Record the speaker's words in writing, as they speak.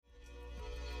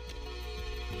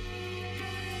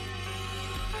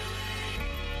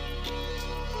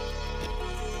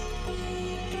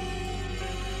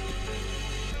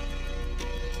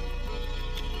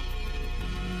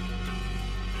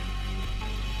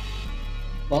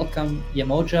welcome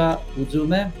Yemoja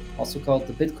Udume, also called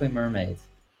the Bitcoin Mermaid.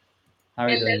 How are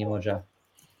you doing, Hello. Yemoja?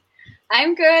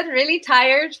 I'm good, really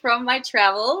tired from my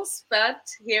travels, but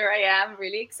here I am,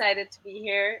 really excited to be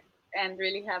here and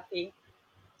really happy.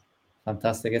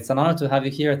 Fantastic. It's an honor to have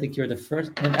you here. I think you're the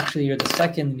first, and actually you're the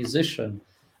second musician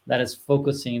that is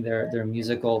focusing their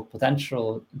musical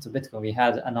potential into Bitcoin. We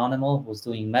had Anonymal, who was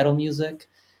doing metal music,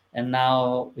 and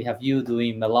now we have you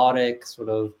doing melodic, sort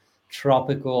of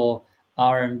tropical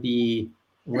R&B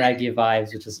reggae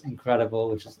vibes, which is incredible.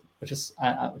 Which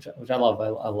I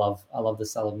love. I love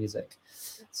this style of music.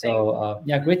 Thanks. So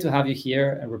yeah, great to have you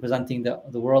here and representing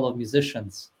the world of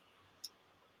musicians.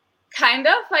 Kind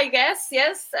of, I guess,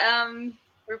 yes.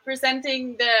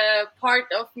 Representing the part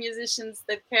of musicians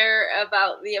that care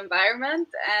about the environment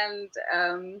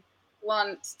and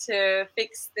want to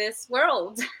fix this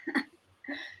world.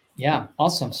 Yeah,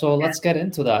 awesome. So let's get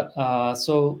into that.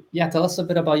 So yeah, tell us a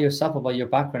bit about yourself, about your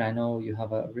background. I know you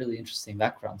have a really interesting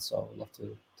background, so I'd love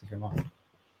to hear more.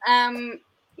 Um,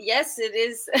 yes, it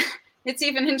is. It's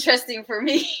even interesting for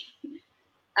me.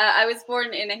 I was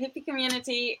born in a hippie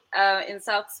community in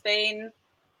South Spain,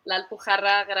 La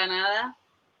Alpujarra, Granada.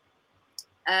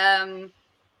 Um,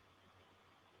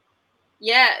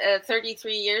 yeah,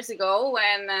 33 years ago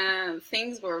when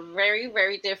things were very,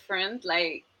 very different.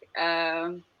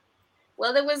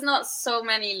 Well, there was not so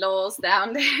many laws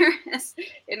down there as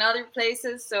in other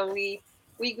places. So we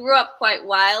grew up quite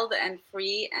wild and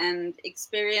free and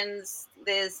experienced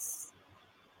this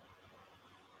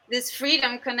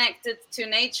freedom connected to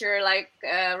nature, like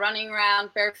running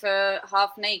around barefoot,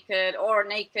 half naked or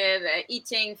naked,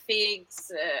 eating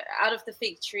figs out of the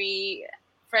fig tree,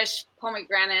 fresh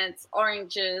pomegranates,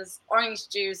 oranges, orange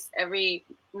juice every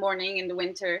morning in the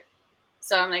winter.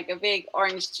 So I'm like a big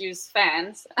orange juice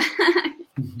fan.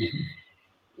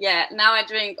 Yeah, now I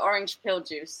drink orange pill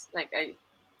juice.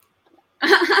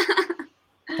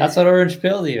 That's what orange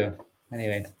pill to you.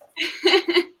 Anyway,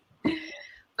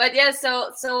 But yeah,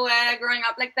 so growing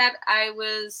up like that, I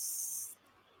was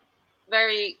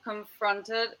very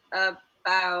confronted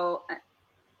about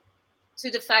to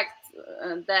the fact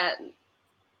that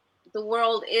the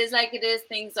world is like it is.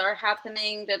 Things are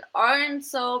happening that aren't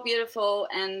so beautiful,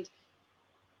 and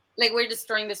like we're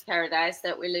destroying this paradise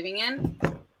that we're living in.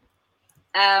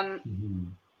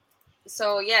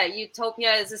 So yeah,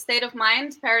 utopia is a state of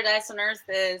mind. Paradise on earth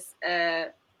is a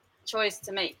choice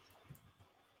to make.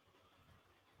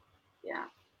 Yeah,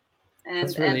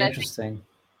 that's and really interesting.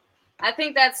 I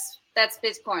think that's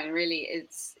Bitcoin. Really,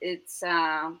 it's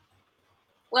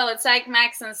well, it's like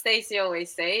Max and Stacy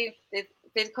always say.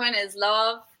 Bitcoin is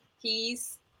love,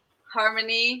 peace,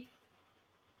 harmony.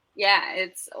 Yeah,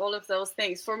 it's all of those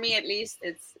things. For me, at least,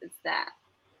 it's that.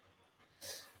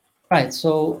 Right.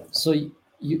 So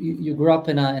you grew up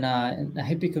in a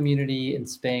hippie community in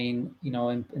Spain,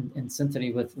 in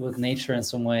symphony with nature in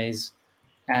some ways,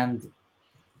 and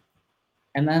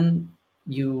then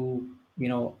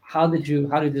how did you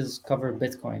discover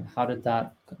Bitcoin? How did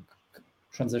that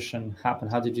transition happen?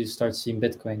 How did you start seeing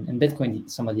Bitcoin? And Bitcoin,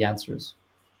 some of the answers.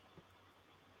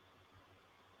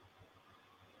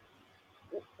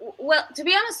 Well, to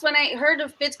be honest, when I heard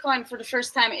of Bitcoin for the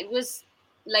first time, it was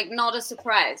like not a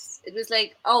surprise. It was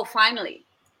like, oh, finally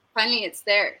it's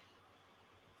there.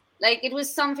 Like it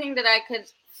was something that I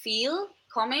could feel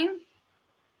coming.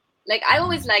 Like I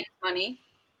always liked money,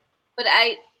 but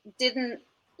I didn't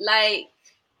like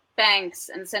banks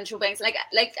and central banks.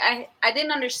 I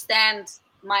didn't understand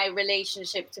my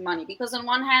relationship to money, because on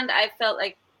one hand I felt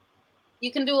like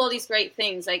you can do all these great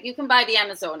things, like you can buy the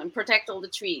Amazon and protect all the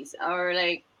trees, or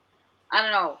like, I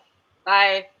don't know,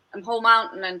 buy a whole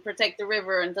mountain and protect the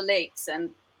river and the lakes, and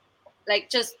like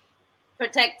just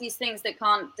protect these things that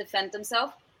can't defend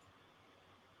themselves.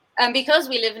 And because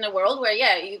we live in a world where,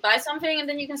 yeah, you buy something and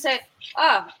then you can say,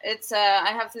 it's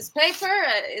I have this paper,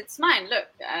 it's mine. Look,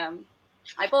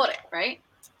 I bought it, right?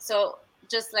 So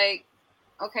just like,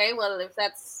 okay, well, if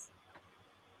that's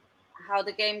how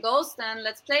the game goes, then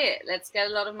let's play it. Let's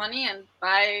get a lot of money and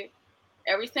buy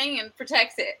everything and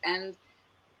protect it.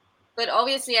 But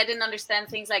obviously, I didn't understand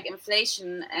things like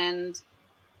inflation, and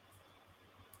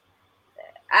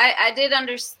I did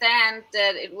understand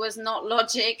that it was not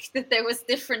logic that there was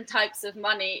different types of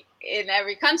money in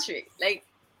every country. Like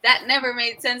that never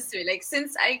made sense to me. Like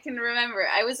since I can remember,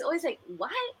 I was always like,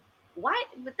 why?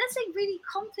 But that's like really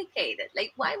complicated.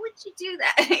 Like, why would you do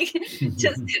that?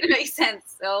 Just didn't make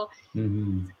sense. So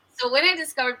when I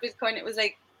discovered Bitcoin, it was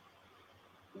like,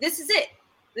 this is it.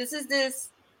 This is this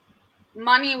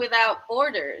money without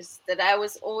borders that I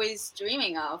was always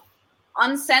dreaming of,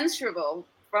 uncensorable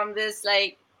from this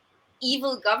like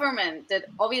evil government that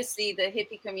obviously the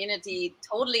hippie community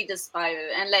totally despised,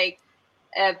 and like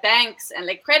banks and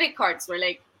like credit cards were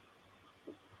like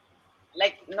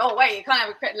no way, you can't have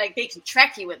a credit, like they can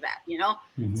track you with that, you know.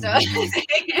 So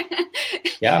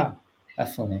yeah,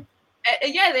 definitely.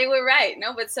 Yeah, they were right.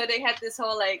 No, but so they had this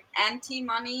whole like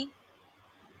anti-money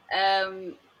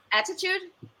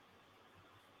attitude,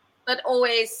 but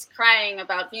always crying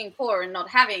about being poor and not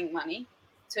having money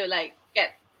to like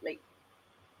get like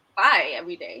by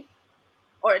every day,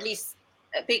 or at least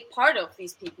a big part of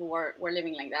these people were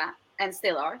living like that and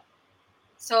still are.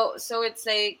 So it's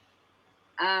like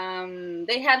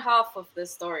they had half of the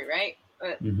story, right?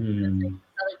 But there's like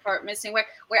another part missing, where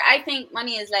I think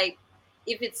money is like,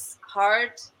 if it's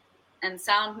hard and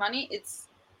sound money, it's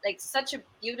like such a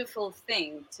beautiful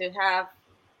thing to have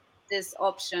this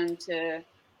option to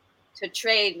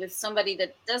trade with somebody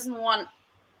that doesn't want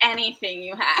anything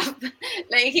you have.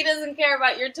 Like he doesn't care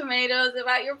about your tomatoes,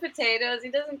 about your potatoes, he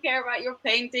doesn't care about your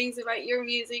paintings, about your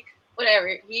music,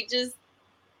 whatever. He just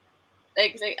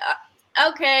like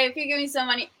okay, if you give me some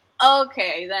money,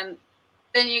 okay, then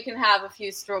you can have a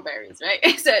few strawberries,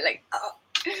 right? So like, oh,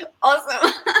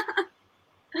 awesome.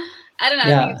 I don't know.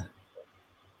 I think Yeah,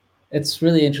 it's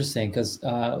really interesting because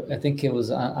I think it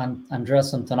was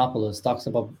Andreas Antonopoulos talks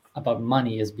about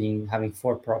money as being having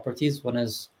four properties. One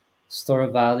is store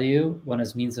of value, one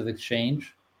is means of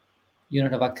exchange,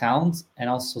 unit of account, and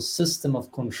also system of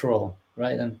control,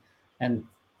 right? And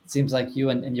it seems like you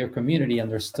and your community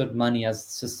understood money as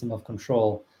system of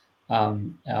control,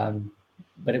 um, um,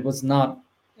 but it was not.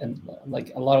 And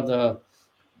like a lot of the,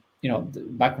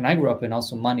 back when I grew up, and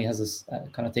also money has this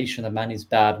connotation that money is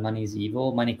bad, money is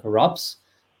evil, money corrupts.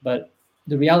 But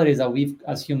the reality is that we've,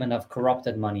 as human, have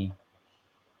corrupted money,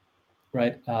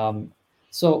 right?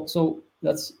 So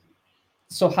that's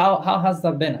so how has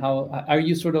that been? How are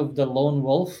you sort of the lone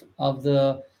wolf of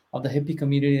the hippie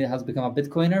community that has become a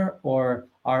Bitcoiner, or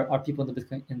are people in the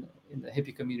Bitcoin in the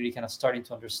hippie community kind of starting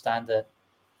to understand it?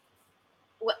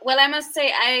 well, I must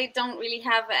say I don't really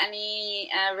have any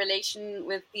relation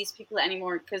with these people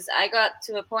anymore, because I got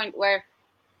to a point where,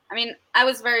 I mean, I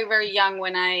was very, very young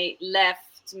when I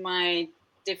left my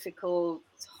difficult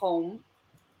home.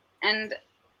 And,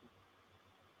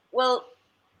 well,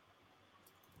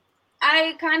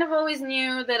 I kind of always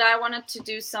knew that I wanted to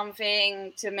do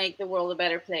something to make the world a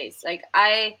better place. Like,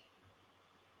 I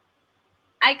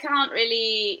can't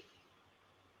really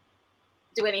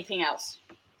do anything else.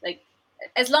 Like,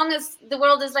 as long as the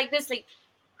world is like this, like,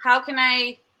 how can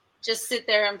I just sit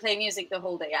there and play music the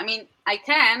whole day? I mean, I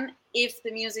can if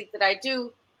the music that I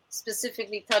do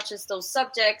specifically touches those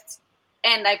subjects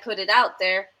and I put it out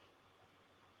there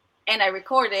and I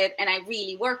record it and I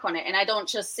really work on it and I don't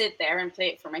just sit there and play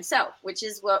it for myself, which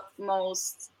is what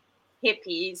most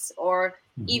hippies or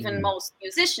even most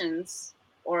musicians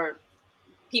or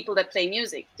people that play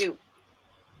music do.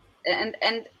 And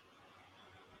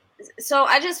so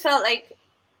I just felt like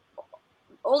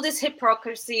all this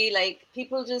hypocrisy, like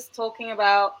people just talking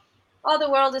about, oh, the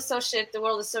world is so shit, the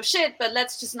world is so shit, but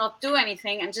let's just not do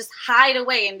anything and just hide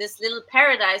away in this little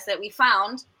paradise that we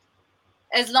found,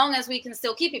 as long as we can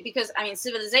still keep it. Because I mean,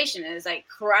 civilization is like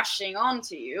crushing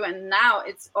onto you, and now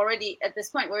it's already at this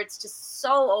point where it's just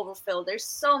so overfilled, there's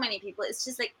so many people, it's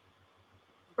just like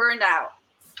burned out.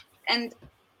 And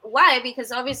why?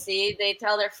 Because obviously they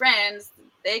tell their friends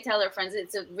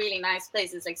it's a really nice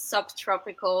place, it's like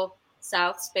subtropical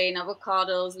South Spain,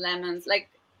 avocados, lemons, like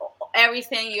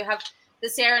everything. You have the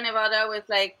Sierra Nevada with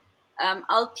like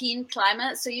alpine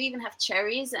climate, so you even have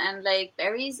cherries and like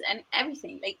berries and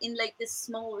everything, like in like this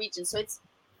small region. So it's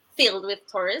filled with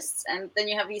tourists, and then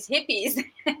you have these hippies.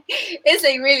 It's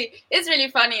really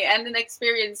funny and an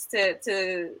experience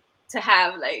to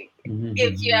have. Like,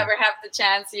 if you ever have the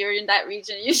chance, you're in that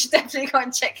region, you should definitely go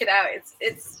and check it out.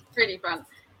 It's pretty fun.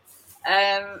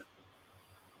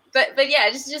 But yeah,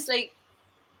 just like,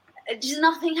 just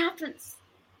nothing happens.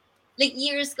 Like,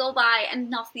 years go by and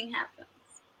nothing happens,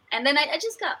 and then I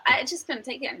just couldn't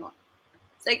take it anymore.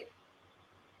 It's like,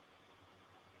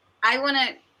 I want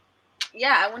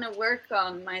to work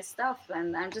on my stuff,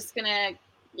 and I'm just gonna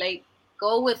like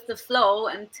go with the flow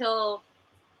until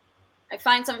I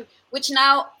find something. Which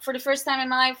now, for the first time in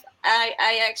my life,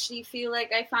 I actually feel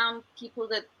like I found people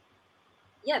that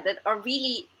are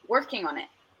really working on it.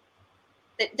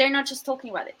 That they're not just talking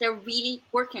about it; they're really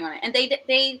working on it, and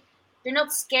they're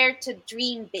not scared to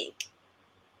dream big.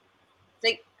 It's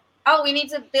like, oh, we need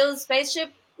to build a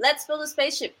spaceship. Let's build a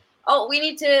spaceship. Oh, we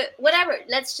need to whatever.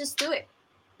 Let's just do it.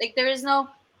 Like, there is no,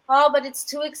 oh, but it's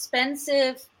too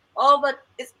expensive. Oh, but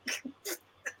it's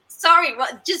sorry,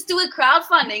 what? Just do a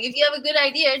crowdfunding. If you have a good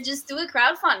idea, just do a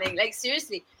crowdfunding. Like,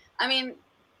 seriously. I mean,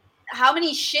 how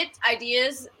many shit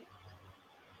ideas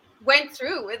went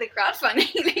through with the crowdfunding?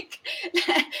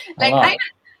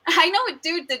 I know a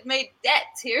dude that made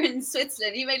debt here in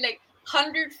Switzerland. He made like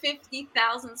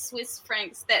 150,000 Swiss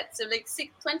francs debt. So like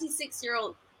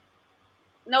 26-year-old,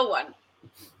 no one.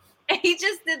 And he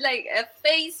just did like a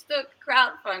Facebook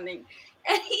crowdfunding,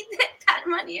 and he did that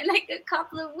money in like a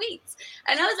couple of weeks.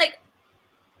 And I was like,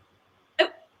 oh.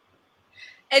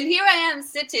 And here I am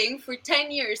sitting for 10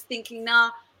 years thinking,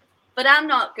 no, but I'm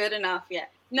not good enough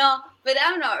yet. No, but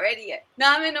I'm not ready yet. No,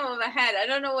 I'm in over my head. I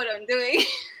don't know what I'm doing.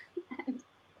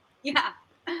 Yeah.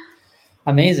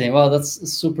 Amazing. Well, that's a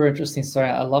super interesting story.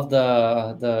 I love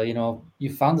the you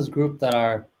found this group that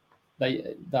are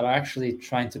actually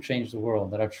trying to change the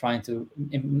world, that are trying to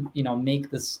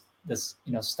make this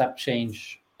step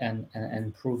change and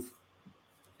improve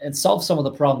and solve some of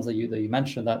the problems that you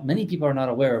mentioned that many people are not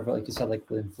aware of, like you said, like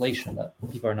with inflation, that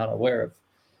people are not aware of.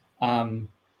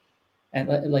 And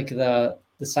like the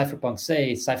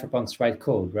cypherpunks write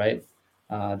code, right?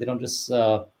 They don't just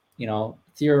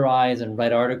theorize and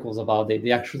write articles about it.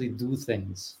 They actually do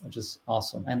things, which is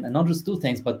awesome, and not just do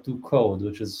things, but do code,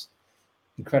 which is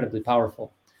incredibly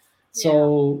powerful.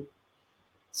 So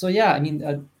yeah, I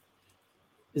mean,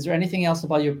 is there anything else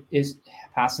about your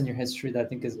past and your history that I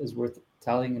think is worth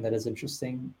telling and that is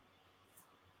interesting?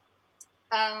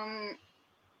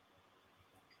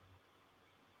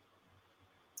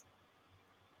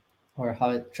 Or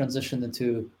how it transitioned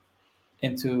into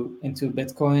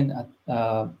Bitcoin?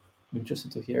 I'm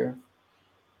interested to hear.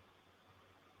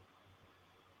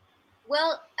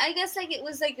 Well, I guess like it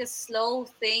was like a slow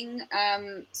thing,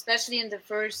 especially in the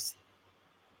first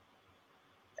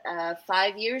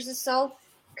 5 years or so,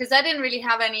 because I didn't really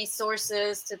have any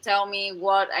sources to tell me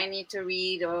what I need to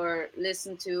read or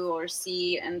listen to or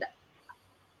see, and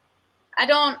I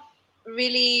don't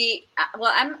really.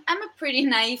 Well, I'm a pretty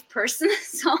naive person,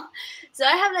 so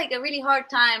I have like a really hard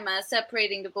time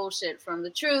separating the bullshit from the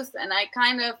truth, and I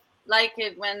kind of like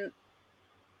it when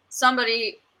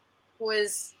somebody who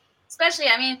is, especially,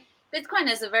 I mean, Bitcoin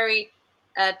is a very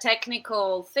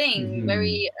technical thing,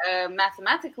 very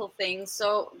mathematical thing.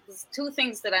 So there's two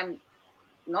things that I'm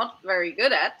not very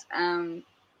good at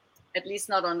least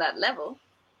not on that level.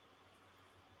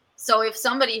 So if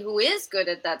somebody who is good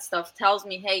at that stuff tells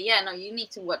me, hey, yeah, no, you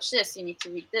need to watch this, you need to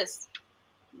read this,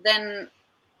 then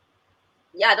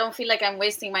yeah, I don't feel like I'm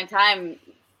wasting my time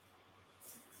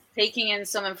taking in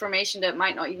some information that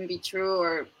might not even be true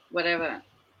or whatever.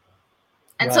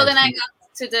 And right. So then I got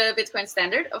to the Bitcoin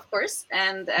Standard, of course,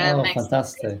 and Max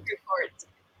fantastic report.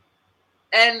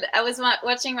 And I was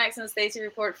watching Max and Stacy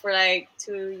report for like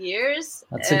 2 years.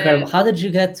 That's incredible. How did you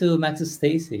get to Max and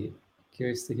Stacy?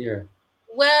 Curious to hear.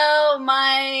 Well,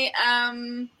 my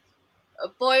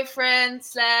boyfriend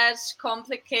 /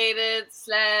 complicated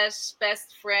 /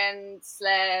 best friend /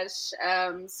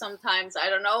 sometimes I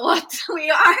don't know what we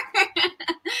are.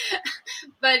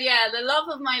 But yeah, the love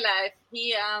of my life.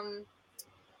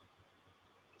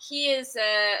 He is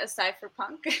a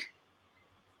cypherpunk.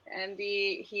 And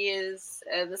he is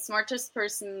the smartest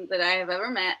person that I have ever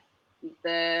met.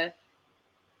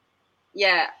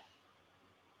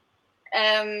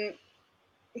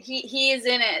 He is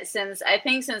in it since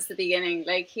the beginning.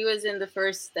 Like he was in the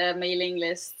first mailing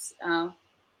lists.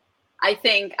 I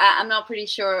think I'm not pretty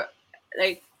sure.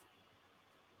 Like,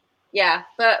 yeah,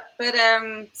 but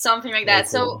something like that.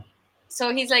 Cool.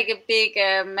 So he's like a big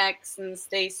Max and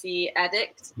Stacy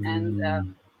addict,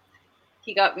 and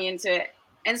he got me into it.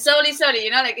 And slowly,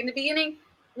 like in the beginning,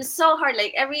 it was so hard.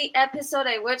 Like every episode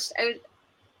I watched, I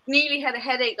nearly had a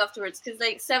headache afterwards because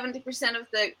like 70% of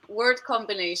the word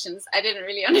combinations I didn't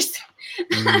really understand.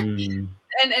 And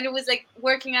it was like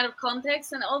working out of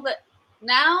context and all. But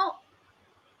now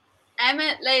I'm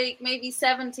at like maybe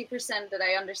 70% that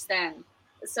I understand.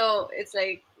 So it's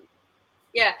like,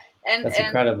 yeah. And that's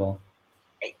incredible.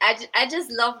 I just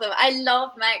love them. I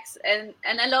love Max and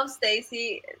I love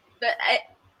Stacy, but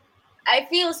I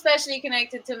feel especially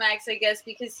connected to Max, I guess,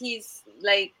 because he's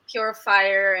like pure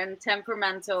fire and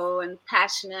temperamental and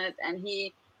passionate, and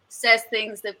he says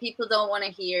things that people don't want to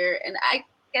hear. And I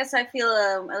guess I feel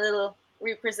a little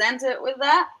represented with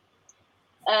that.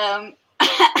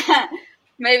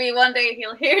 Maybe one day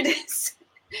he'll hear this.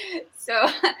 So,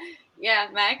 yeah,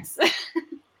 Max.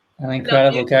 An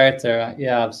incredible character.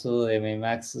 Yeah, absolutely. I mean,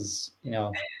 Max is,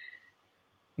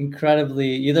 incredibly,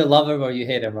 you either love him or you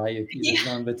hate him, right? There's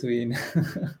no in between.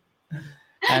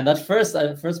 And at first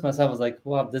myself was like,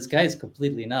 wow, this guy is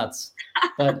completely nuts.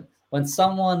 But when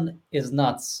someone is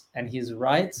nuts and he's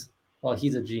right, well,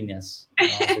 he's a genius,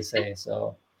 as they say.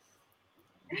 So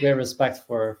great respect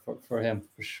for him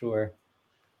for sure.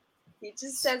 He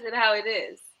just says it how it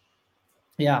is.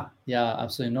 Yeah, yeah,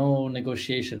 absolutely. No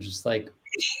negotiation, just like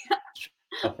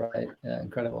up, right? Yeah,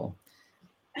 incredible.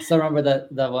 Still remember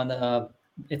that one.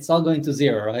 It's all going to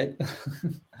zero, right?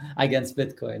 Against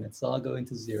Bitcoin, it's all going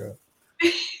to zero.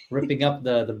 Ripping up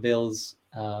the bills.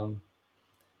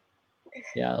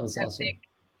 Yeah, it was awesome. Epic,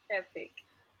 epic.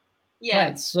 Yeah.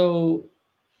 Right. So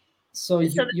So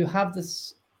you have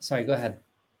this. Sorry, go ahead.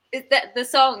 is that the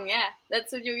song? Yeah,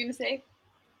 that's what you're gonna say.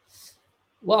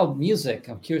 Well, music.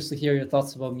 I'm curious to hear your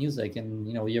thoughts about music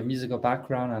and your musical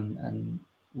background and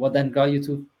what then got you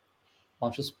to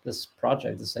launch this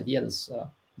project, this idea, this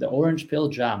the Orange Pill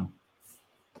Jam.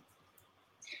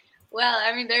 Well,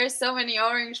 I mean, there's so many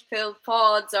orange pill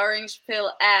pods, orange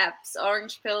pill apps,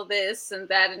 orange pill this and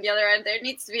that and the other, and there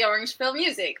needs to be orange pill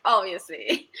music,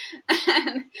 obviously.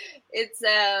 And it's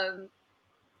the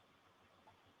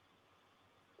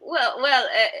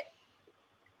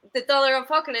Dollar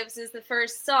Apocalypse is the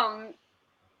first song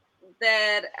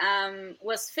that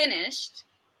was finished.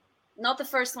 Not the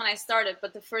first one I started,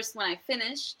 but the first one I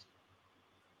finished.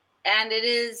 And it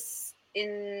is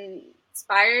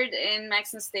inspired in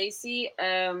Max and Stacy,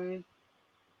 and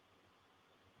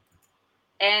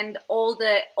all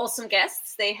the awesome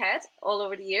guests they had all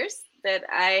over the years that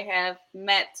I have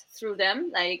met through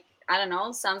them. Like, I don't know,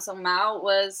 Samsung Mao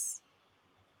was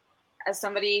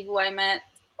somebody who I met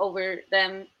over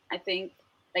them, I think.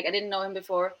 Like, I didn't know him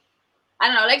before. I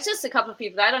don't know, like just a couple of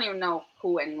people. I don't even know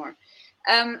who anymore.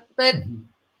 But Mhm.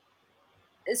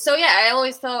 so yeah, I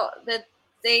always thought that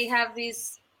they have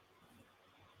these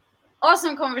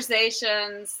awesome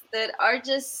conversations that are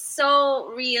just so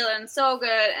real and so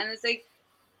good. And it's like,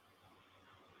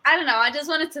 I don't know, I just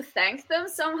wanted to thank them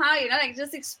somehow, like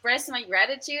just express my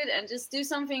gratitude and just do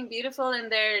something beautiful in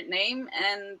their name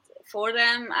and for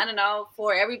them. I don't know,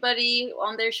 for everybody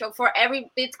on their show, for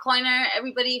every Bitcoiner,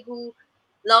 everybody who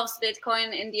loves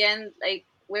Bitcoin in the end, like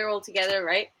we're all together,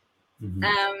 right?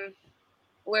 Mhm.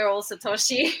 We're all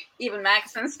Satoshi, even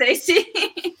Max and Stacy,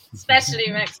 especially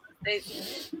Max and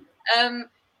Stacy.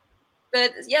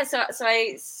 But yeah, so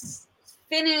I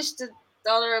finished the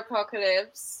Dollar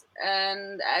Apocalypse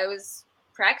and I was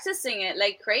practicing it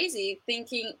like crazy,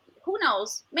 thinking, who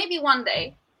knows, maybe one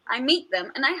day I meet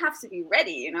them and I have to be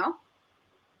ready.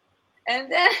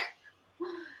 And then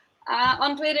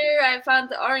on Twitter, I found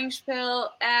the Orange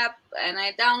Pill app and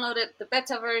I downloaded the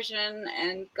beta version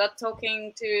and got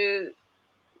talking to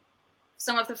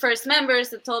some of the first members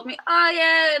that told me, oh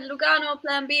yeah, Lugano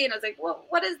Plan B. And I was like, well,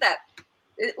 what is that?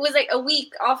 It was like a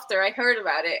week after I heard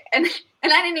about it. And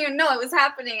I didn't even know it was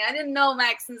happening. I didn't know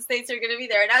Max and States are going to be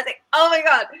there. And I was like, oh my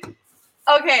God.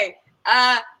 Okay.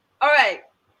 All right.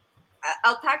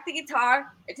 I'll pack the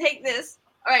guitar. I take this.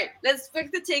 All right. Let's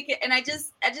book the ticket. And I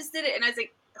just did it. And I was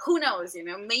like, who knows,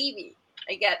 maybe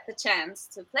I get the chance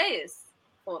to play this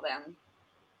for them.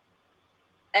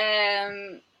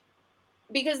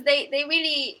 Because they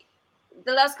really,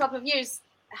 the last couple of years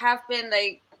have been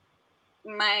like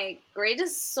my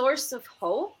greatest source of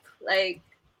hope, like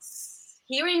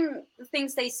hearing the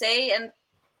things they say and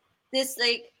this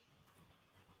like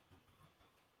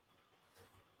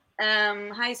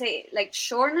how you say, like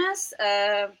sureness,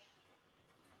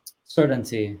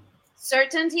 Certainty.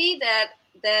 certainty that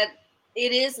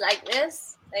it is like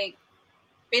this, like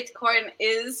Bitcoin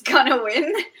is gonna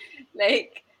win.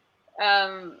 Like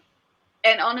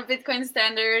and on a Bitcoin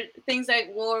standard, things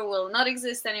like war will not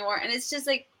exist anymore. And it's just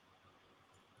like,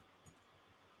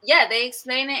 yeah, they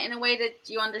explain it in a way that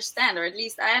you understand, or at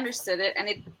least I understood it, and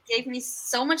it gave me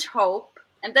so much hope.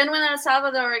 And then when El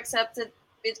Salvador accepted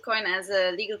Bitcoin as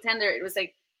a legal tender, it was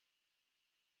like,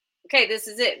 okay, this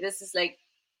is it. This is like,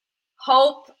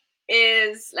 hope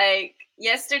is like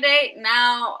yesterday.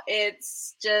 Now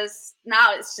it's just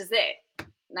it.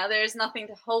 Now there's nothing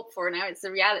to hope for. Now it's the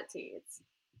reality. It's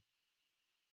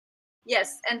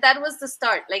yes, and that was the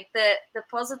start. Like the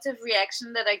positive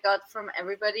reaction that I got from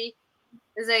everybody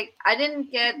is like, I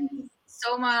didn't get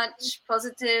so much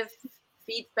positive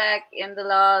feedback in the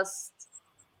last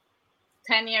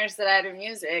 10 years that I do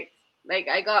music. Like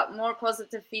I got more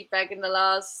positive feedback in the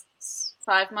last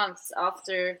 5 months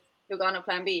after Lugano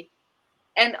Plan B.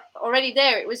 And already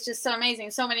there, it was just so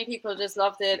amazing. So many people just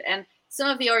loved it. And some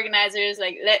of the organizers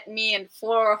like let me and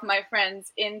 4 of my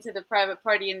friends into the private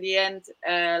party in the end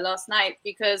last night,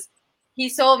 because he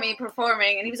saw me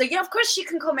performing and he was like, yeah, of course she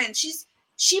can come in.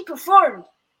 She performed.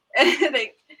 And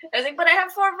like, I was like, but I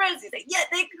have 4 friends. He's like, yeah,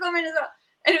 they can come in as well.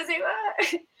 And it was like,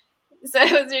 ah. So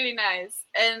it was really nice.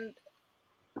 And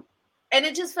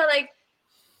it just felt like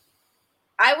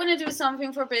I want to do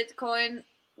something for Bitcoin.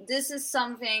 This is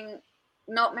something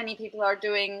not many people are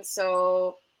doing.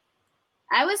 So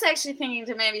I was actually thinking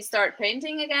to maybe start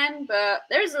painting again, but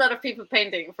there's a lot of people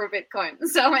painting for Bitcoin.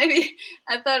 So maybe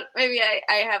I thought maybe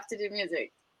I have to do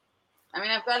music. I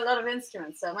mean, I've got a lot of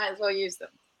instruments, so I might as well use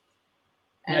them.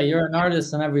 Yeah, you're an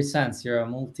artist in every sense. You're a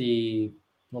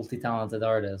multi-talented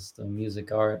artist of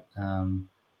music art,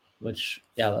 which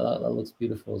that looks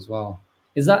beautiful as well.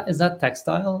 Is that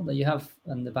textile that you have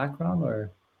in the background,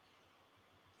 or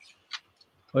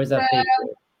is that paper?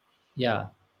 Yeah,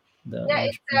 the Yeah,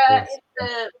 instrumental.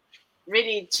 it's a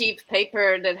really cheap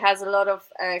paper that has a lot of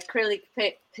acrylic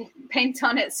paint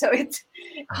on it, so it's.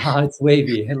 It's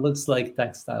wavy. It looks like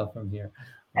textile from here.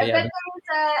 But I yeah. bet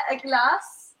there is a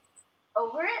glass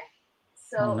over it,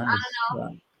 so Oh, I nice. don't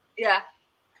know. Yeah, Yeah.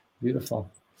 beautiful.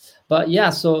 But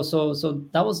yeah, so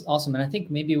that was awesome, and I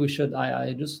think maybe we should.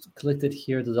 I just clicked it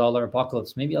here, the dollar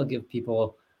apocalypse. Maybe I'll give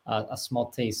people a small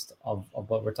taste of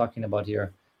what we're talking about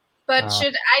here. But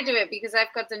should I do it because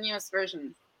I've got the newest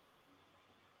version?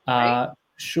 Right?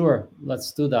 Sure,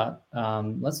 let's do that.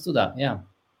 Let's do that. Yeah,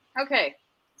 Okay.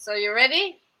 So you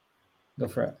ready? go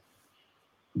for it.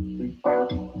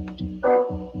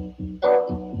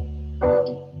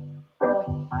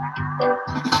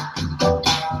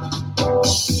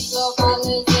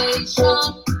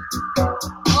 Globalization,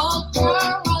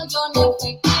 cultural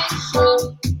unification,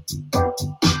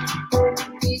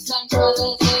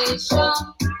 decentralization,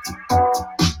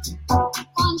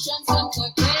 conscience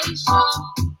integration,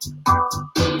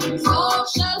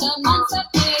 social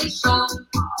emancipation,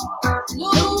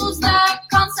 lose the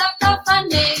concept of a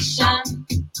nation,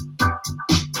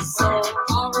 so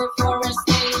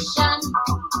reforestation,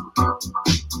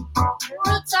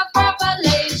 roots of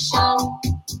revelation,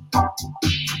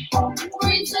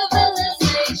 green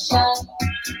civilization,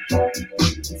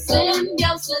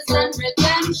 symbiosis and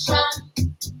redemption.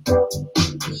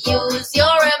 Use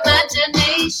your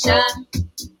imagination.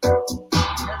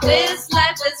 This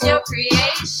life is your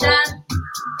creation.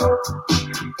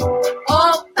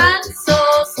 Open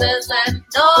sources and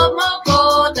no more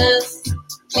borders.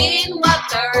 Clean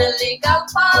water, illegal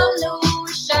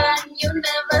pollution.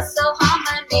 Universal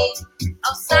harmony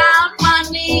of sound,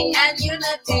 money, and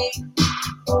unity.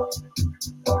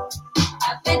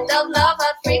 A bit of love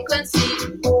at frequency.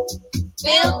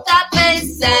 Build that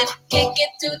bass and kick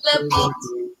it to the beat.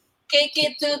 Kick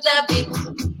it to the beat.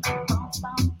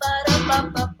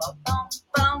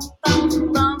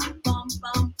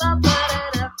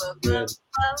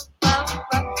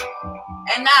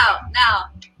 And now,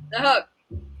 the hook.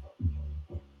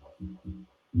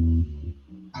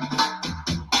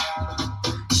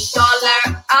 Dollar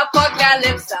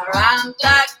apocalypse around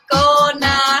the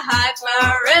corner.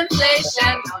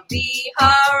 Hyperinflation on the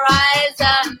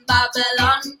horizon.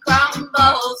 Babylon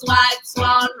crumbles. White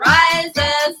swan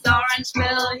rises. Orange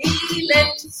pill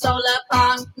healing. Solar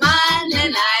punk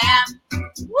mining. I am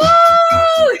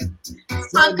woo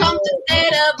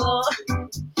uncomfortable.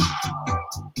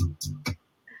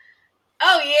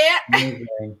 Oh yeah.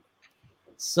 Amazing.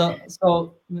 So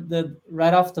the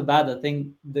right off the bat, I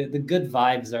think the good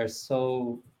vibes are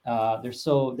so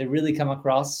they really come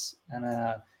across,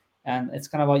 and it's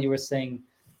kind of what you were saying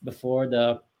before.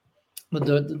 The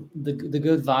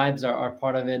good vibes are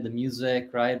part of it, the music,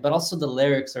 right? But also the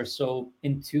lyrics are so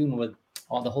in tune with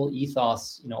all the whole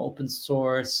ethos, open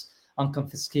source,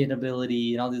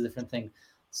 unconfiscatability, and all these different things.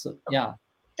 So yeah.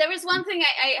 There is one thing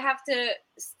I have to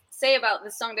say about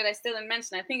this song that I still didn't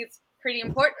mention. I think it's pretty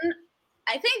important.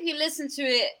 I think if you listen to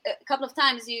it a couple of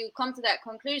times, you come to that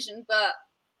conclusion, but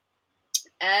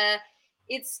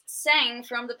it's sang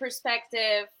from the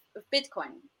perspective of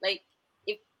Bitcoin. Like,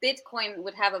 if Bitcoin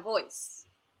would have a voice,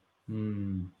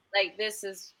 like this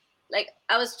is, like,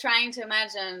 I was trying to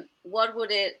imagine what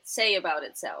would it say about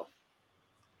itself.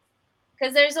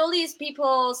 Because there's all these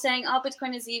people saying, oh,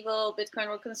 Bitcoin is evil, Bitcoin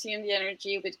will consume the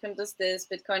energy, Bitcoin does this,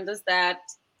 Bitcoin does that,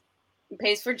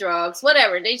 pays for drugs,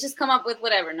 whatever. They just come up with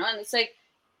whatever, no? And it's like,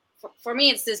 for me,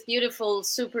 it's this beautiful,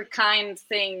 super kind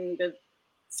thing that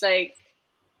it's like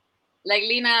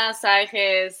Lina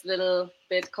Saige's little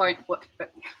Bitcoin.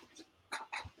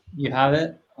 You have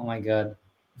it? Oh my God.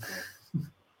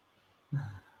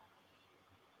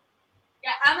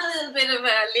 Yeah, I'm a little bit of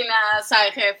a Lina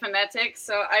Saige fanatic,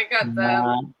 so I got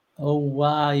the. Oh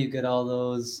wow, you get all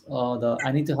those. Oh,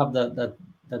 I need to have that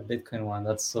Bitcoin one.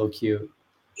 That's so cute.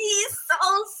 He's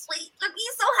so sweet. Look,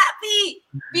 he's so happy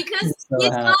because so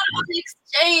he's happy. not on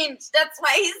exchange. That's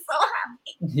why he's so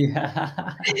happy.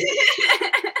 Yeah.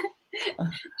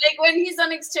 Like when he's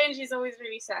on exchange, he's always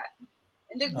really sad.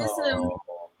 And look, this is a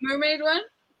mermaid one.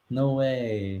 No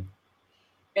way.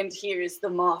 And here is the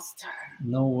master.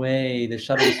 No way. The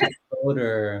Shadow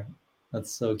Soda.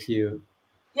 That's so cute.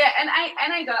 Yeah, and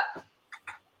I got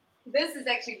this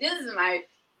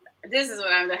is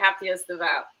what I'm the happiest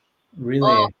about. Oh,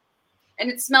 Really? and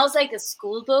it smells like a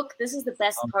school book. This is the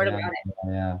best Oh, part yeah, about it.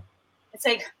 yeah. It's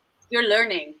like you're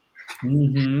learning.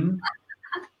 Mm-hmm.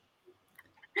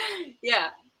 Yeah.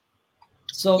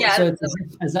 So, Yeah. so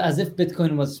it's as if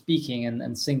Bitcoin was speaking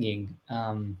and singing.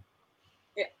 Yeah.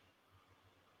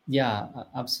 Yeah,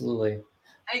 absolutely.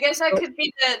 I guess I So, could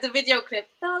be the video clip.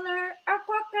 Dollar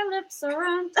apocalypse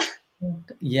around.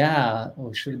 yeah,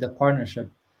 or should the partnership.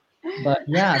 But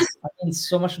yes, I mean,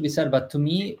 so much to be said. But to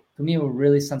me, what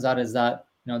really stands out is that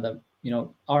the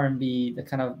R&B, the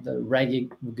kind of the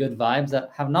reggae good vibes that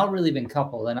have not really been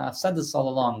coupled. And I've said this all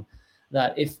along,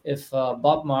 that if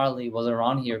Bob Marley was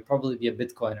around here, it'd probably be a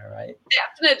Bitcoiner, right?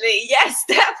 Definitely. Yes,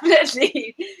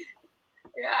 definitely.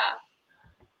 Yeah.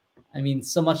 I mean,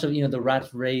 so much of the rat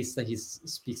race that he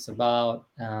speaks about.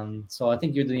 So I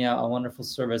think you're doing a wonderful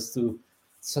service to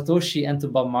Satoshi and to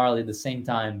Bob Marley at the same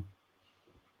time.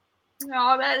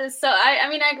 Oh, that is so. I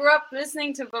mean, I grew up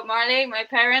listening to Bob Marley. My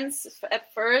parents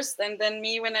at first, and then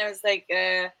me when I was like,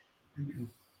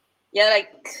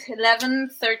 like 11,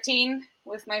 13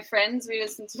 with my friends. We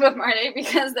listened to Bob Marley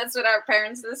because that's what our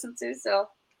parents listened to. So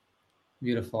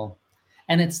Beautiful.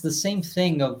 And it's the same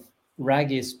thing of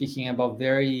reggae speaking about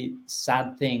very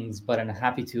sad things, but in a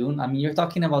happy tune. I mean, you're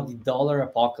talking about the dollar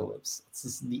apocalypse. It's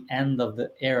just the end of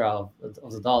the era of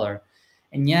the dollar.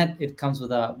 And yet it comes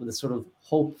with a sort of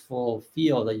hopeful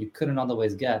feel that you couldn't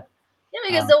otherwise get. yeah,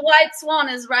 because Uh, the white swan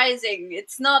is rising.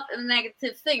 It's not a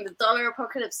negative thing. The dollar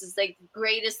apocalypse is like the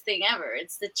greatest thing ever.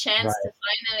 It's the chance right. to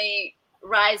finally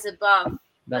rise above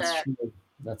That's the. true.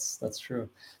 That's true.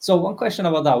 So one question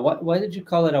about that. Why did you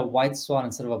call it a white swan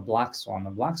instead of a black swan?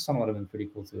 A black swan would have been pretty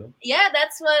cool too. Yeah,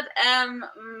 that's what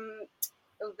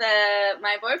the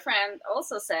my boyfriend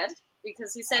also said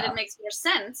because he said it makes more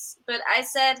sense. But I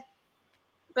said,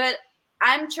 but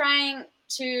I'm trying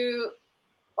to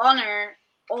honor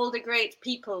all the great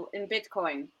people in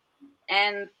Bitcoin,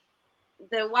 and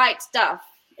the white dove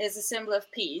is a symbol of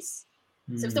peace.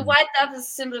 So if the Hmm. white dove is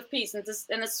a symbol of peace, and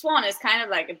the swan is kind of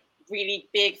like a really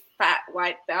big fat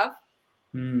white dove,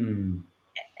 Hmm.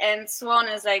 and Swan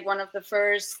is like one of the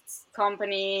first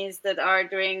companies that are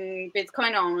doing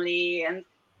Bitcoin only, and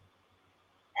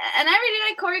I really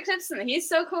like Corey Clipson. He's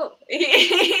so cool.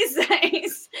 He's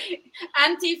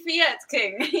anti-fiat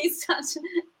king. He's such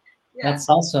yeah. That's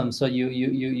awesome. So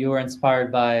you were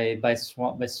inspired by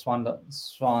Swan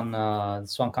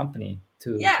Company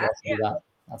to Yeah, also yeah, do that.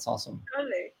 That's awesome.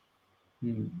 totally.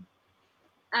 Hmm.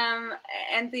 Um,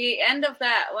 and the end of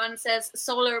that one says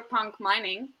solar punk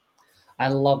mining. I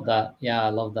love that. Yeah, I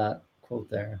love that quote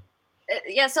there.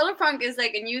 Yeah, solar punk is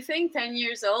like a new thing, 10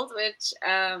 years old, which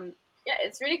yeah,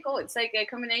 it's really cool. It's like a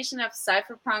combination of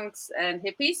cypherpunks and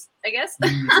hippies, I guess.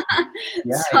 Hmm.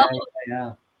 Yeah, So yeah,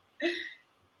 yeah, yeah.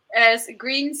 as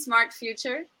green smart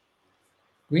future.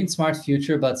 Green smart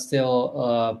future, but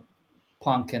still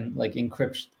punk and like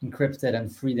encrypted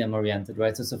and freedom oriented,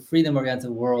 right? So it's a freedom oriented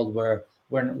world where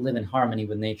we live in harmony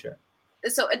with nature.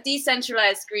 So a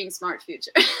decentralized green smart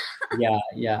future. Yeah,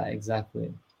 yeah,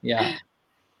 exactly. Yeah,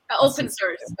 that's Open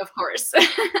source, of course.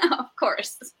 Of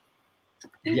course.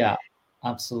 yeah,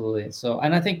 absolutely. So,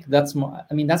 and I think that's more.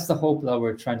 I mean, that's the hope that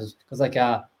we're trying to, because like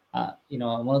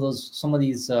one of those some of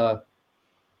these like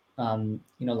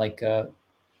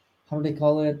how do they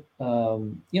call it?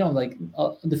 Like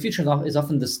the future is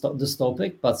often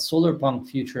dystopic, but solar punk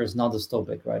future is not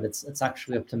dystopic, right? It's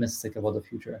actually optimistic about the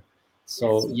future. Yes.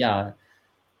 So yeah,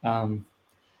 um,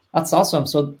 that's awesome.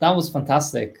 So that was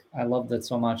fantastic. I loved it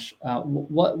so much.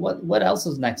 What else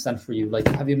is next then for you? Like,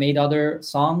 have you made other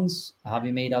songs? Have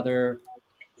you made other?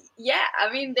 Yeah,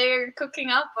 I mean they're cooking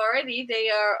up already. They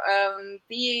are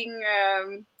being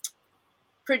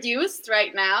produced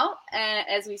right now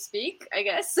as we speak, I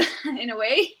guess, in a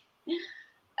way.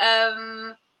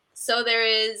 Um, so there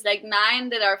is like 9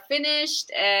 that are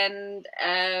finished, and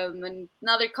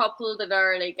another couple that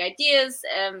are like ideas,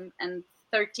 and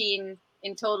 13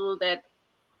 in total that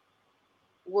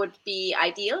would be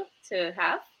ideal to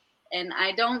have. And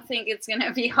I don't think it's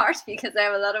gonna be hard because I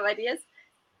have a lot of ideas.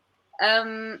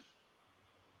 Um,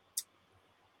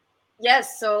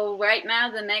 yes, so right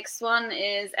now the next one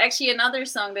is actually another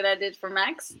song that I did for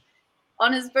Max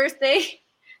on his birthday.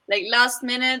 Like last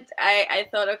minute, I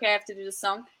thought, okay, I have to do the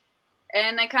song.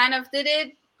 And I kind of did it.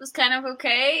 It was kind of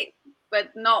okay,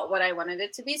 but not what I wanted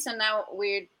it to be. So now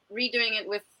we're redoing it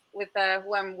with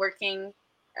who I'm working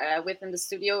with in the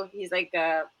studio. He's like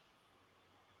a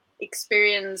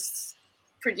experienced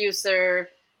producer,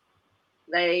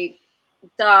 like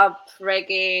dub,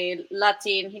 reggae,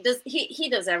 Latin. He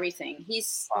does everything.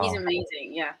 He's Wow.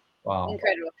 amazing. Yeah, Wow.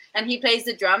 incredible. And he plays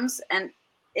the drums, and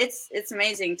it's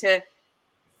amazing to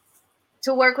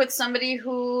work with somebody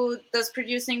who does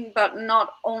producing, but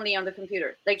not only on the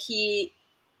computer. Like he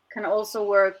can also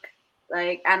work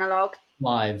like analog,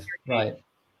 Live. Right.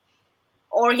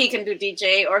 or he can do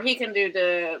DJ, or he can do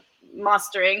the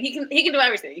mastering. He can do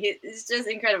everything. It's just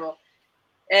incredible.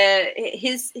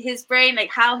 His brain, like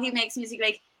how he makes music,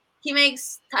 like he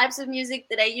makes types of music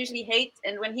that I usually hate,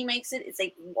 and when he makes it, it's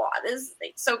like, wow, this is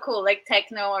like so cool, like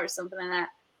techno or something like that.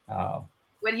 Wow.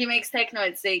 When he makes techno,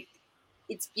 it's like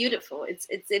it's beautiful.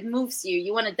 It moves you.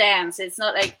 You want to dance. It's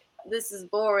not like this is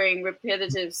boring,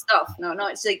 repetitive stuff. No,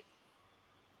 it's like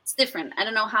it's different. I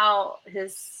don't know how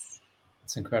his.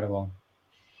 It's incredible.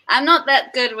 I'm not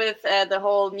that good with the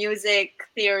whole music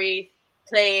theory,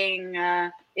 playing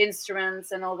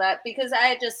instruments and all that, because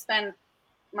I just spend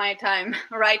my time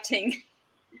writing.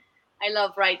 I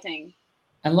love writing.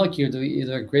 And look, you do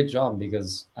a great job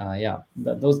because yeah,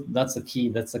 that's a key.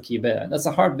 That's a key bit. That's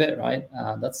a hard bit, right?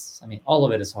 That's, I mean, all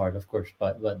of it is hard, of course,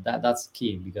 but that's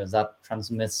key because that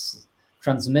transmits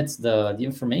the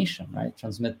information, right?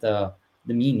 Transmit the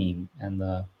meaning and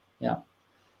the, yeah.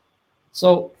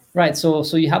 So right, so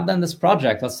you have done this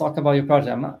project. Let's talk about your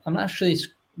project. I'm actually.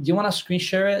 Do you want to screen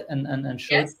share it and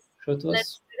Yes, show it to let's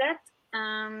us? do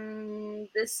that.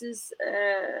 This is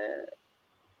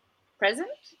present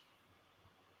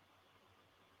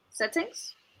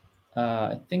settings.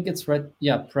 I think it's right.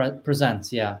 Yeah,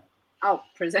 present. Yeah, Oh,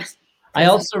 present. I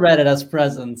Present. also read it as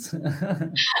present.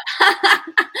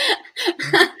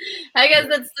 I guess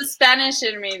that's the Spanish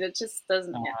in me that just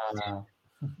doesn't. Yeah. Uh,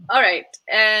 All right.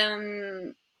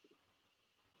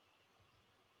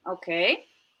 Okay.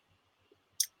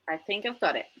 I think I've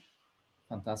got it.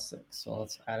 Fantastic. So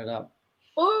let's add it up.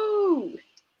 Oh.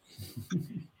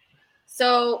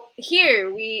 So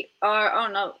here we are. Oh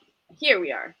no, here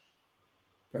we are.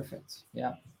 Perfect.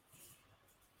 Yeah.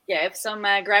 Yeah, if some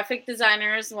graphic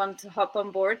designers want to hop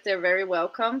on board, they're very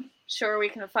welcome. Sure, we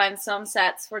can find some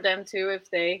sets for them too if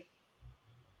they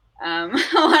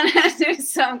want to do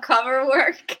some cover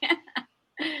work.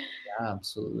 Yeah,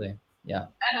 absolutely. Yeah.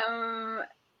 um,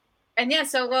 and yeah,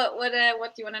 so what do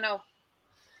you want to know?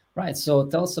 Right. So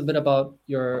tell us a bit about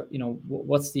your,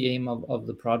 what's the aim of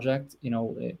the project?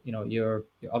 You're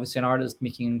obviously an artist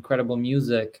making incredible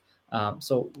music.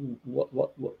 So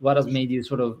what has made you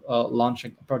sort of launch a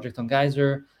project on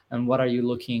Geyser, and what are you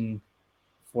looking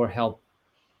for help?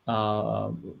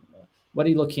 What are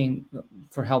you looking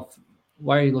for help?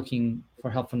 Why are you looking for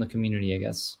help from the community, I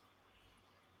guess?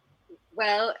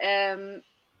 Well,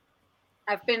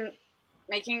 I've been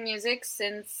making music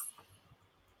since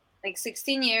like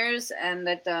 16 years, and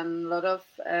I've done a lot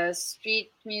of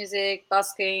street music,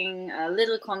 busking,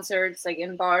 little concerts like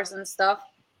in bars and stuff.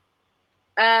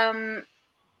 Um,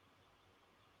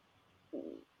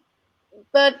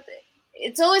 but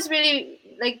it's always really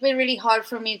like been really hard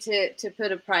for me to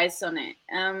put a price on it,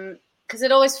 because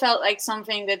it always felt like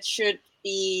something that should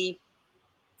be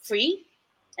free,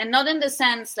 and not in the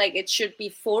sense like it should be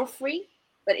for free,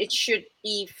 but it should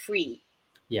be free.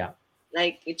 Yeah.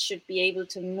 Like it should be able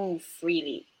to move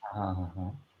freely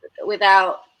Uh-huh.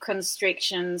 without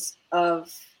constrictions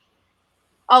of,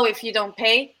 oh, if you don't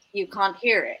pay you can't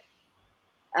hear it.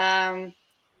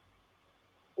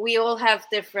 We all have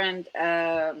different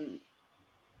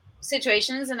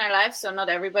situations in our life, so not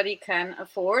everybody can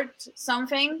afford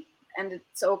something, and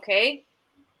it's okay,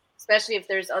 especially if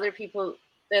there's other people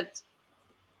that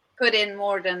put in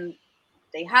more than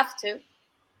they have to.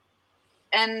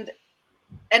 And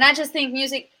I just think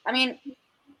music, I mean,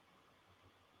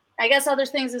 I guess other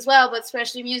things as well, but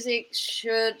especially music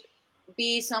should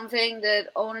be something that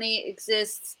only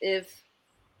exists if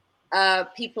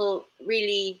people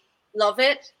really love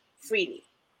it freely.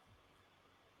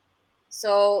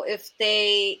 So if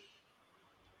they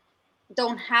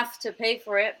don't have to pay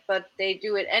for it, but they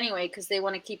do it anyway because they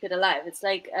want to keep it alive. It's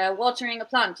like watering a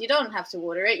plant. You don't have to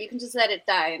water it. You can just let it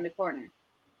die in the corner.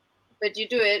 But you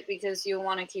do it because you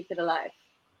want to keep it alive.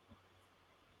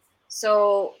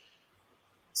 So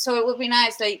it would be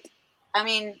nice. Like, I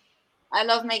mean, I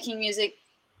love making music.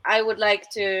 I would like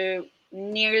to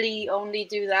nearly only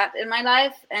do that in my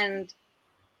life, and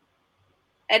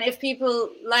if people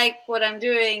like what I'm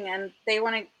doing and they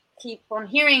want to keep on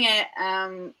hearing it,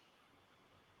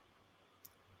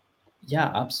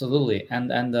 Yeah, absolutely. And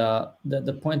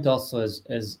the point also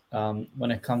is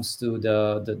when it comes to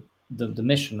the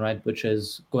mission, right, which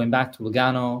is going back to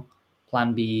Lugano,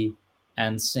 Plan B,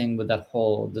 and sing with that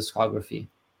whole discography,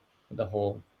 with the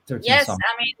whole 13 Yes, songs.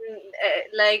 I mean,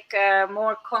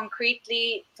 more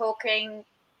concretely talking,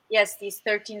 yes, these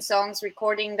 13 songs,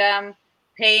 recording them,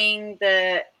 paying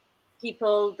the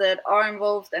people that are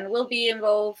involved and will be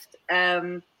involved,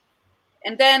 and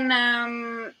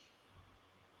then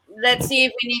let's see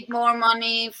if we need more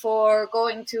money for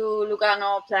going to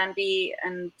Lugano, Plan B,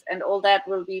 and all that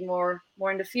will be more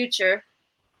in the future.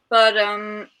 But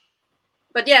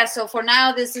yeah, so for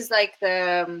now, this is like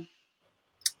the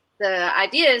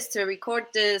idea is to record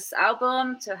this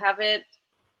album, to have it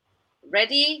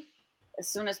ready as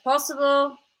soon as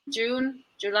possible, June,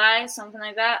 July, something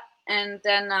like that, and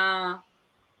then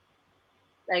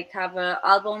like have a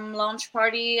album launch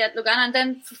party at Lugano, and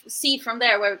then see from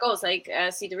there where it goes. Like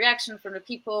see the reaction from the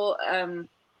people,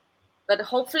 but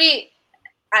hopefully,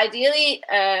 ideally.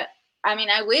 I mean,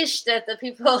 I wish that the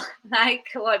people like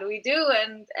what we do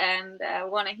and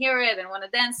want to hear it and want to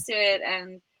dance to it,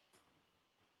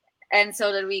 and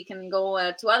so that we can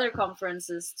go to other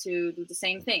conferences to do the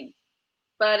same thing.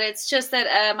 But it's just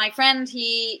that my friend,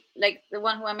 he, like the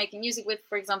one who I'm making music with,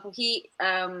 for example, he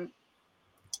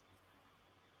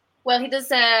well, he does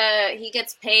he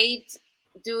gets paid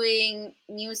doing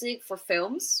music for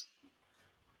films,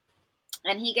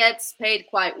 and he gets paid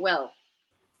quite well,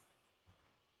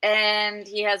 and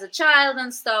he has a child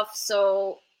and stuff,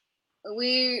 so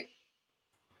we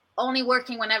only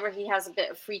working whenever he has a bit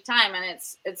of free time, and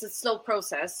it's a slow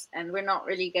process, and we're not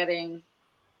really getting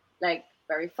like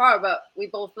very far, but we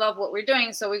both love what we're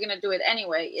doing, so we're going to do it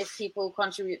anyway. If people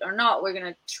contribute or not, we're going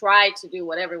to try to do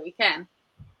whatever we can.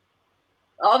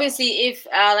 Obviously, if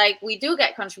like we do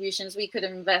get contributions, we could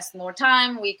invest more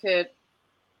time, we could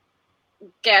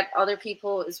get other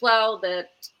people as well that,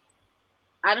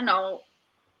 I don't know,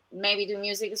 maybe do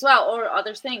music as well, or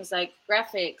other things like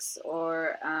graphics,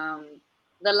 or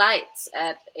the lights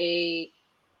at a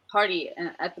party,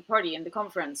 at the party in the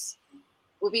conference.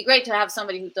 It would be great to have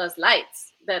somebody who does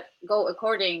lights that go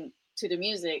according to the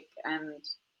music and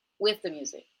with the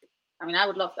music. I mean, I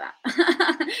would love that.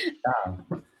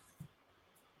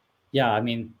 Yeah, I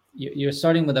mean, you're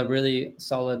starting with a really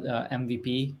solid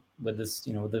MVP with this,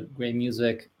 the great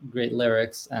music, great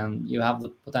lyrics, and you have the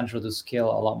potential to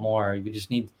scale a lot more. You just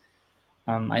need,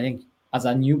 I think, as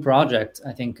a new project,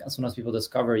 I think as soon as people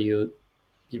discover you,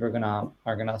 people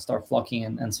are gonna start flocking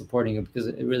and supporting you, because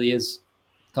it really is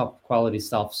top quality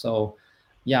stuff. So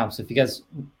yeah, so if you guys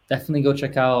definitely go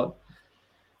check out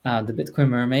the Bitcoin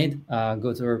Mermaid,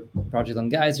 go to her project on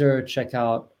Geyser, check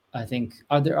out, I think,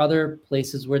 are there other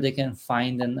places where they can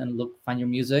find and find your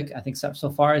music? I think so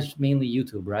far it's mainly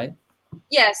YouTube, right?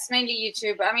 Yes, mainly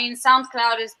YouTube. I mean,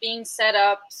 SoundCloud is being set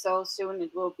up, so soon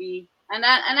it will be. And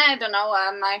I don't know.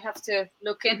 I might have to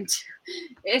look into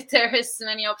if there is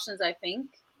many options. I think.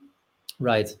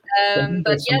 Right. So I think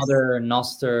But there's some yes, other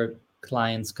Noster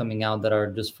clients coming out that are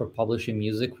just for publishing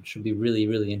music, which should be really,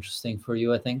 really interesting for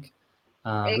you, I think.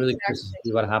 Really curious to exactly.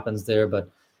 see what happens there. But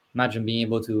imagine being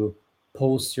able to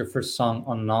post your first song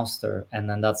on Noster, and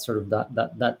then that's sort of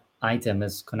that item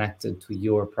is connected to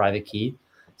your private key.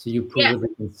 So you Yeah, prove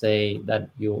it and say that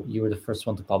you were the first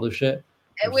one to publish it,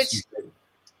 which is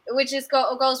which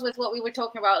goes with what we were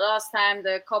talking about last time,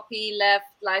 the copy left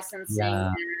licensing,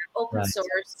 yeah, open right.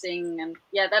 sourcing, and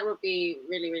yeah, that would be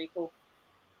really, really cool.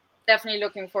 Definitely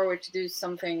looking forward to do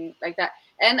something like that.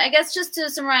 And I guess just to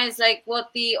summarize, like what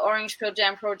the Orange Pill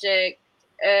Jam project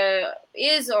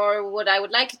is, or what I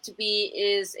would like it to be,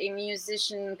 is a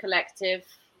musician collective,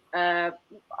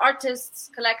 artists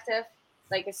collective,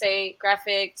 like I say,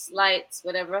 graphics, lights,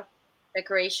 whatever,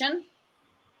 decoration,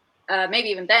 maybe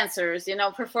even dancers,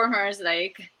 performers,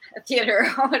 like a theater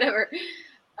or whatever.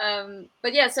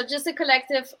 But yeah, so just a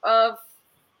collective of,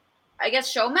 I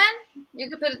guess, showmen. You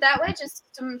could put it that way, just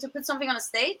to put something on a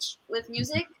stage with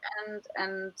music,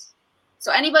 and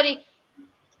so anybody.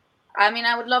 I mean,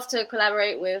 I would love to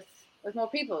collaborate with more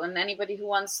people, and anybody who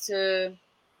wants to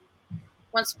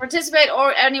participate,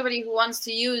 or anybody who wants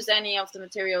to use any of the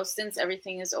materials, since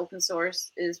everything is open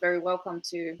source, is very welcome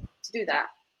to do that.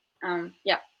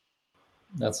 Yeah.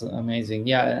 That's amazing.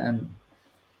 Yeah, and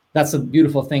that's a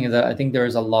beautiful thing, is that I think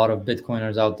there's a lot of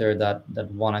Bitcoiners out there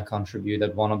that want to contribute,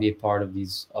 that want to be a part of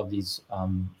these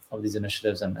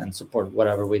initiatives, and support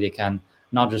whatever way they can,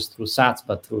 not just through Sats,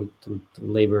 but through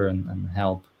labor and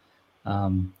help.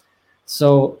 Um,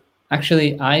 so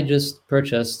actually, I just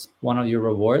purchased one of your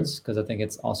rewards because I think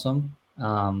it's awesome.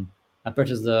 I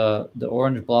purchased the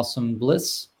Orange Blossom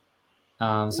Bliss.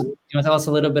 So you want to tell us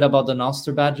a little bit about the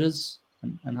Noster badges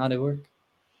and how they work?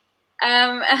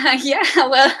 Yeah,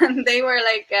 well, they were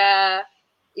like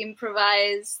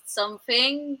improvised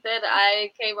something that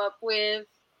I came up with,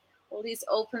 all these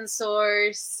open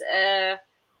source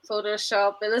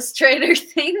Photoshop, Illustrator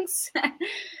things.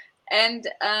 And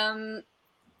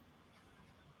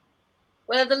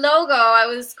well, the logo, I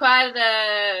was quite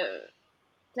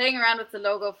playing around with the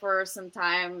logo for some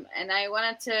time, and I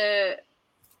wanted to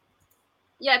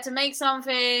make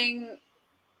something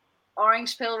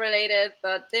orange pill related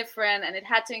but different, and it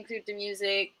had to include the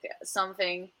music,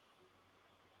 something.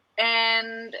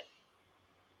 And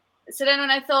so then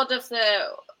when I thought of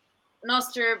the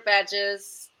Noster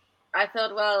badges, I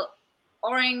thought, well,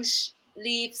 orange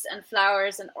leaves and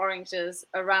flowers and oranges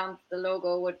around the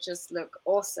logo would just look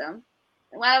awesome.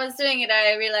 And while I was doing it,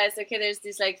 I realized, okay, there's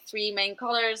these like three main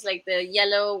colors, like the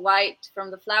yellow, white from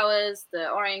the flowers, the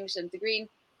orange, and the green.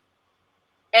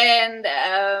 And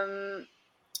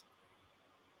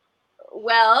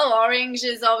well, orange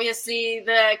is obviously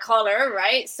the color,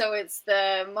 right? So it's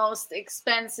the most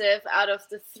expensive out of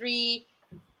the three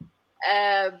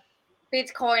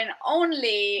Bitcoin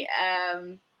only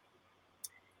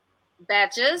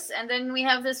badges. And then we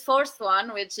have this fourth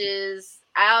one, which is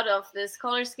out of this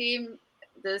color scheme.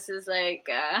 This is like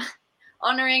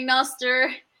honoring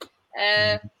Noster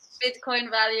Bitcoin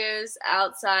values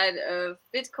outside of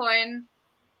Bitcoin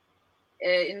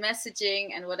in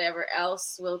messaging and whatever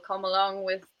else will come along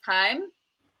with time.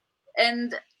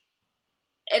 And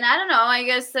I don't know, I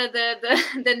guess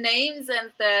the names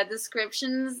and the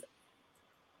descriptions,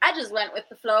 I just went with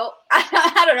the flow.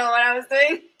 I don't know what I was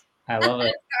doing. I love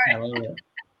it. I love it.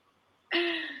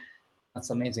 That's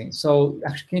amazing. So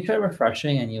actually, can you try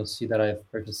refreshing and you'll see that I've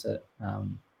purchased it.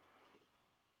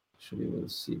 Should be able to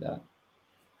see that.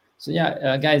 So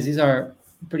yeah, guys, these are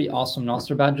pretty awesome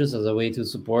Noster badges as a way to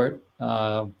support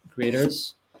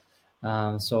creators.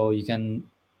 So you can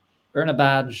earn a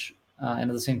badge and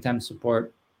at the same time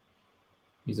support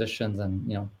musicians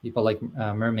and people like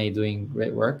Mermaid doing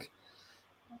great work.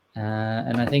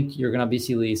 And I think you're gonna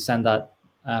basically send that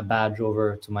badge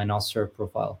over to my Noster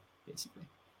profile, basically.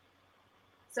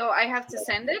 So I have to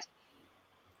send it?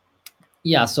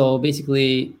 Yeah. So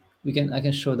basically, I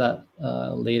can show that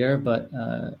later, but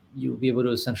you'll be able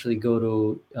to essentially go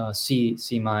to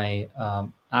see my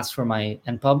ask for my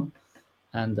NPub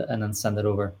and then send it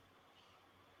over.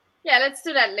 Yeah, let's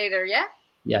do that later. Yeah.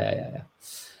 Yeah.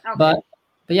 Okay. But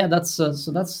yeah, that's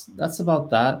about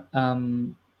that.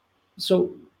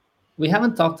 So we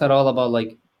haven't talked at all about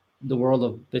like the world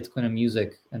of Bitcoin and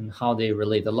music and how they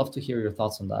relate. I'd love to hear your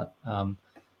thoughts on that.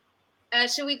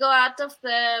 Should we go out of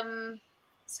the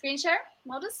screen share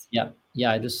modus? Yeah.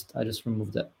 I just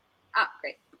removed it.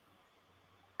 Great.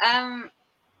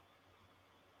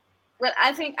 Well,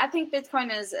 I think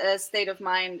Bitcoin is a state of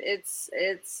mind. It's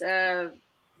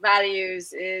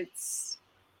values. It's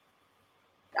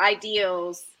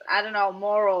ideals. I don't know,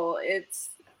 moral. It's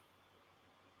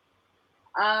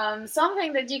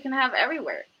something that you can have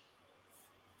everywhere.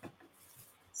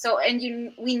 So, and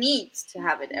we need to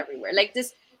have it everywhere. Like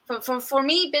this, for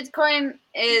me, Bitcoin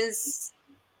is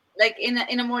like in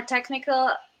a more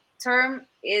technical term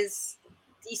is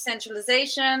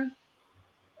decentralization,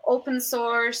 open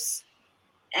source,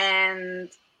 and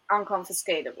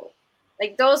unconfiscatable.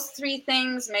 Like those three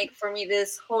things make for me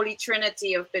this holy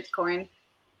trinity of Bitcoin,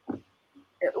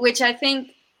 which I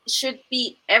think should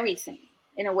be everything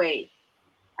in a way.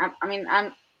 I mean,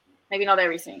 I'm maybe not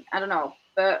everything. I don't know,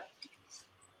 but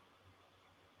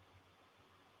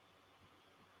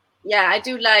yeah, I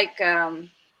do like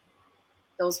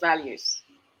those values.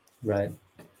 Right.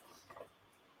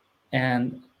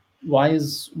 And why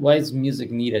is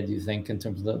music needed, do you think, in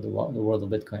terms of the world of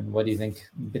Bitcoin? What do you think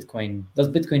does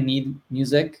Bitcoin need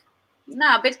music?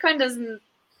 No, Bitcoin doesn't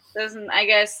I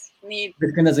guess need.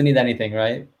 Bitcoin doesn't need anything,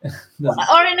 right?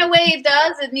 Or in a way it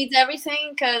does. It needs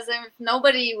everything, because if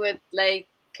nobody would like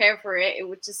care for it, it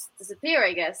would just disappear,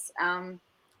 I guess.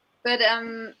 But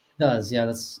it does, yeah,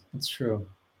 that's true.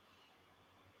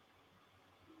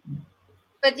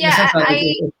 But yeah,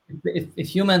 if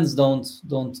humans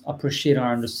don't appreciate or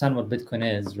understand what Bitcoin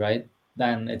is, right,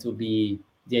 then it will be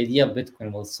the idea of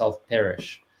Bitcoin will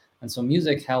self-perish. And so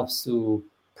music helps to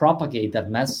propagate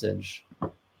that message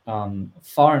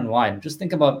far and wide. Just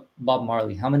think about Bob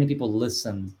Marley. How many people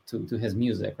listened to his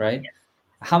music, right? Yes.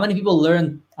 How many people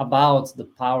learned about the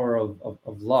power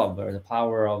of love, or the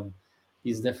power of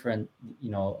these different,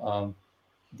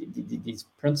 these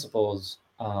principles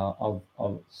of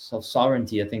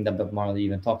self-sovereignty, I think that Bob Marley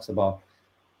even talks about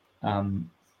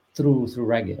through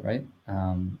reggae, right?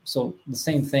 So the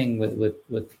same thing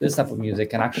with this type of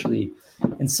music can actually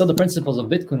instill the principles of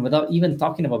Bitcoin without even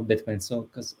talking about Bitcoin. So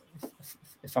because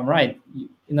if I'm right,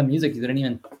 in the music you didn't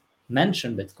even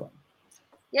mention Bitcoin.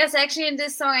 Yes, actually in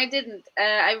this song I didn't.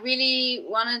 I really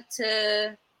wanted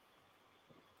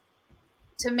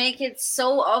make it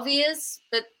so obvious,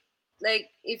 but like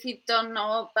if you don't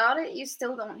know about it, you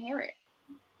still don't hear it.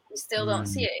 You still don't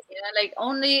see it. You know, like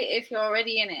only if you're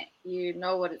already in it, you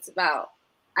know what it's about.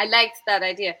 I liked that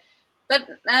idea, but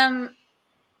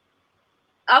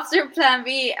after Plan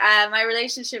B, my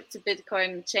relationship to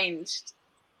Bitcoin changed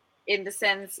in the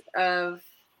sense of,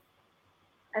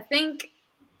 I think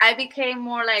I became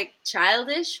more like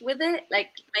childish with it,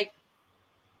 like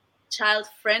child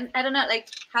friend. I don't know, like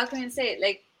how can I say it?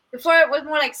 Like before it was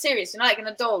more like serious, you know, like an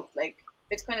adult. Like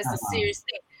Bitcoin is a serious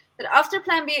thing. But after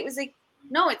Plan B, it was like,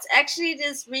 no, it's actually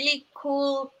this really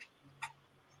cool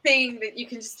thing that you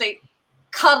can just like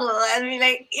cuddle and be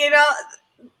like, you know,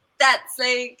 that's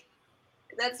like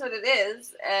that's what it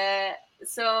is.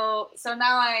 So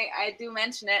now I do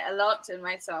mention it a lot in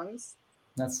my songs.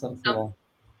 That's so cool.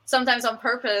 Sometimes on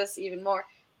purpose, even more,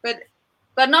 but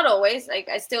not always. Like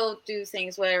I still do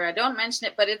things where I don't mention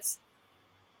it, but it's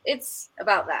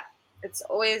about that. It's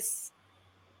always,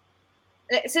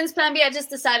 since Plan B, I just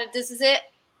decided this is it.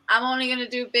 I'm only gonna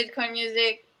do Bitcoin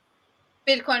music,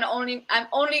 Bitcoin only. I'm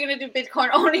only gonna do Bitcoin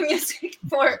only music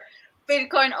for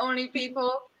Bitcoin only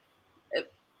people.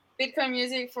 Bitcoin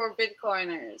music for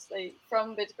Bitcoiners, like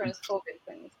from Bitcoiners for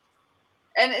Bitcoiners.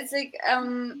 And it's like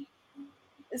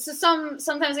so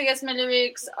sometimes I guess my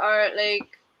lyrics are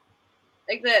like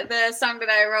the song that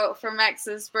I wrote for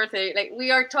Max's birthday, like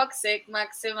we are toxic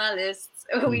maximalists,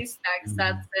 we stack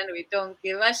stats and we don't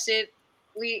give a shit.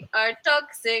 We are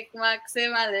toxic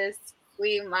maximalists,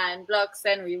 we mine blocks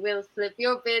and we will flip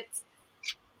your bits.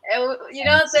 You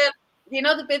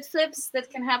know the bit flips that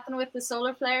can happen with the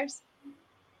solar flares?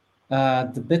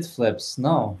 The bit flips,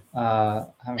 no. I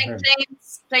haven't Like heard.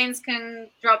 planes can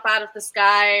drop out of the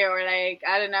sky, or like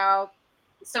I don't know,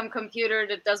 some computer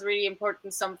that does really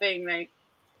important something like.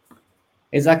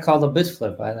 Is that called a bit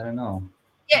flip? I don't know.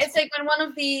 Yeah, it's like when one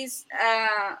of these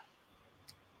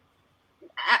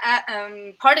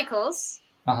particles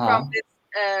from this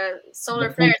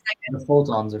solar flares, the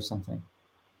photons or something.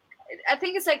 I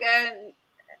think it's like a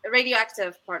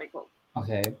radioactive particle.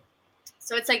 Okay.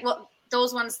 So it's like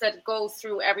those ones that go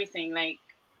through everything. Like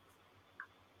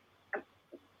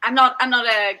I'm not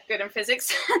good in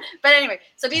physics, but anyway,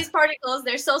 so these particles,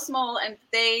 they're so small and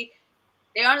they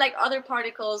aren't like other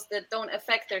particles that don't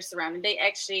affect their surrounding. They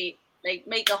actually like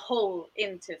make a hole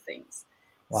into things.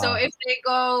 Wow. So if they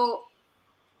go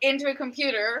into a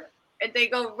computer and they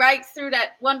go right through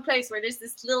that one place where there's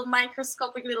this little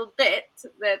microscopic little bit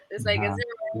that is like a 0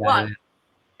 and 1.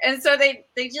 And so they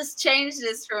just change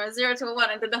this from a 0 to a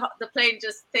 1, and then the plane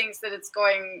just thinks that it's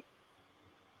going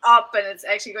up and it's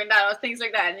actually going down, or things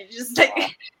like that. And you just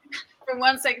like from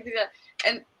 1 second to the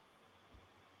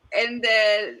and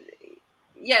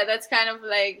yeah, that's kind of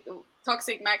like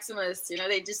toxic maximalists, you know,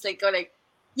 they just like go like,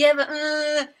 yeah, but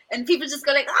and people just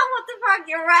go like, oh, what the fuck,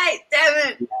 you're right, damn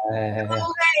it. No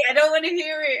way, I don't want to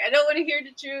hear it. I don't want to hear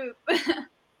the truth.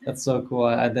 That's so cool.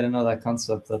 I didn't know that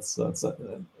concept. That's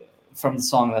from the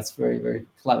song. That's very, very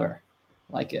clever.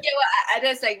 I like it. Yeah, well,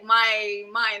 that's like my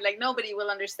mind. Like nobody will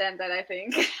understand that, I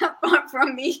think, apart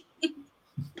from me.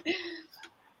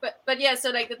 but yeah, so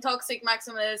like the toxic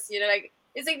maximalists, you know, like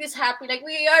it's like this happy, like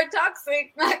we are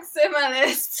toxic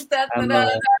maximalists.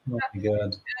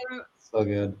 Good. So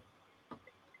good.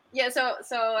 Yeah, so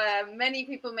many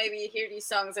people maybe hear these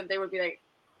songs and they would be like,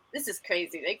 this is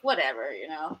crazy, like whatever, you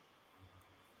know.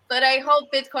 But I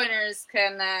hope Bitcoiners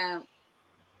can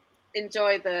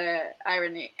enjoy the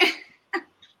irony.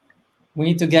 We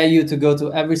need to get you to go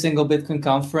to every single Bitcoin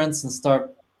conference and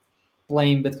start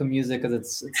playing Bitcoin music,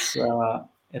 because it's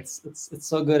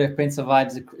so good. It paints the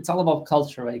vibes. It's all about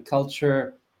culture, right?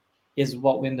 Culture is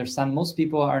what we understand. Most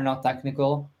people are not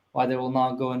technical, why they will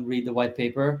not go and read the white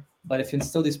paper. But if you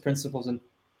instill these principles in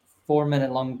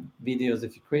 4-minute long videos,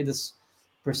 if you create this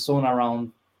persona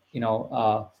around, you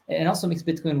know, it also makes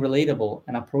Bitcoin relatable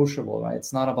and approachable, right?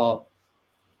 It's not about,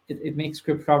 it makes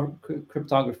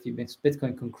cryptography, makes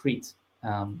Bitcoin concrete,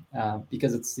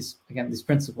 because it's these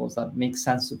principles that make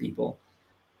sense to people.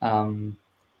 And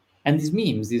these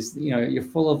memes, you're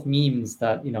full of memes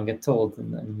that, get told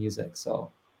in the music. So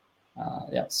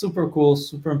yeah, super cool,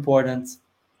 super important.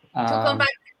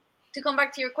 To come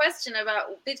back to your question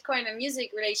about Bitcoin and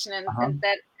music relation, and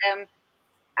that,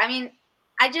 I mean,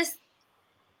 I just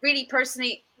really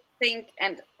personally think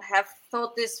and have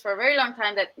thought this for a very long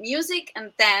time, that music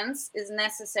and dance is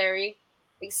necessary.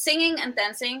 Like singing and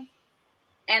dancing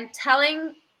and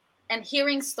telling and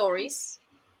hearing stories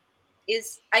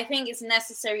I think is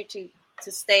necessary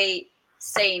to stay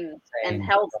sane and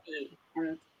healthy.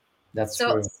 And that's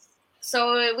true.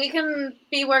 So we can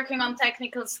be working on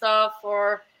technical stuff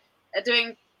or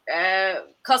doing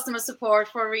customer support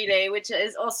for Relay, which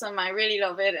is awesome. I really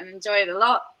love it and enjoy it a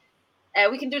lot.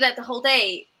 We can do that the whole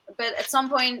day, but at some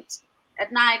point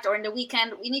at night or in the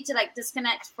weekend, we need to like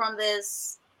disconnect from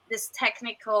this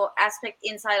technical aspect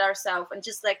inside ourselves and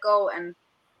just let go and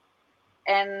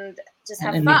just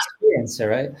have and fun. Experience it,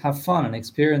 right? Have fun and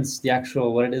experience the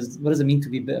actual what it is. What does it mean to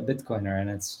be a Bitcoiner? And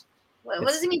what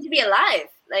does it mean to be alive?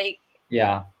 Like,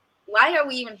 yeah. Why are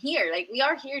we even here? Like, we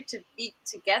are here to be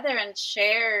together and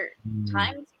share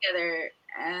time together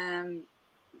and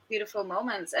beautiful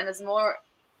moments, and it's more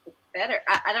better.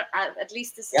 At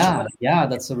least this is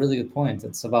that's a really good point.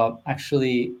 It's about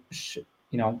actually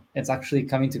it's actually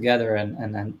coming together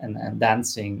and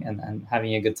dancing and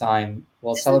having a good time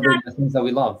while celebrating the things that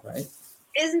we love, right?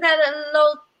 Isn't that a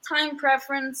low time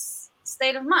preference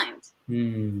state of mind?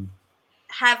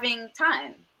 Having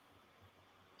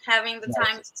the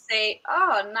time to say,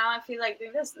 oh, now I feel like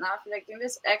doing this, now I feel like doing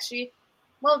this. Actually,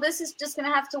 well, this is just going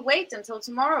to have to wait until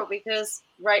tomorrow, because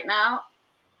right now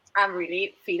I'm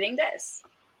really feeling this.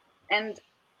 And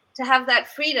to have that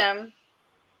freedom,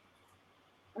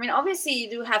 I mean, obviously you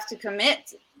do have to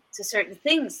commit to certain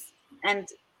things and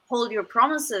hold your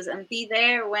promises and be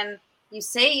there when you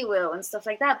say you will and stuff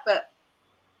like that. But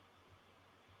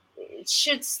it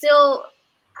should still,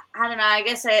 I don't know, I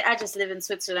guess I just live in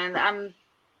Switzerland.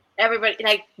 Everybody,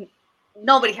 like,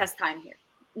 nobody has time here.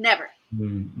 Never.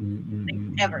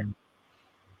 Ever.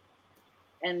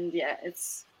 And yeah,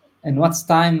 it's... And what's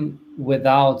time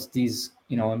without these,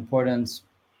 important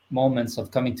moments of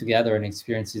coming together and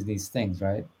experiencing these things,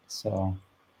 right? So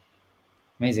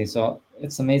amazing. So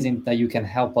it's amazing that you can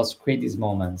help us create these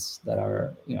moments that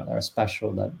are, that are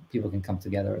special, that people can come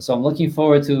together. So I'm looking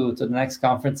forward to the next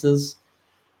conferences.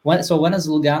 When is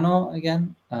Lugano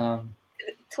again?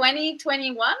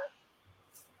 2021?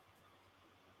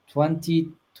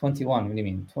 2021. What do you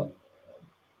mean?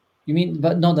 You mean,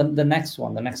 but no, the next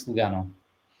one, the next Lugano.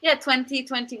 Yeah,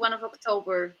 2021 of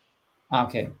October.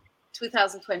 Okay.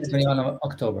 2020. 21 of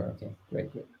October. Okay,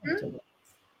 great. October.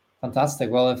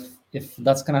 Fantastic. Well, if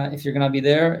you're gonna be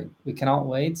there, we cannot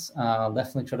wait. I'll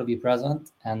definitely try to be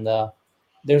present. And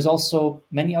there's also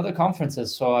many other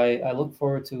conferences, so I look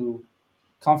forward to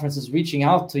conferences reaching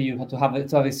out to you to have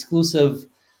exclusive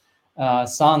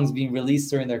songs being released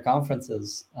during their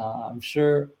conferences. I'm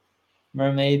sure,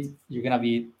 Mermaid, you're gonna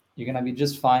be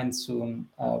just fine soon.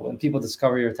 When people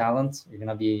discover your talent, you're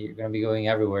gonna be going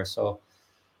everywhere. So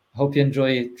I hope you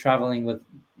enjoy traveling with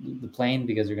the plane,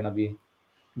 because you're gonna be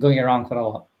going around quite a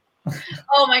lot.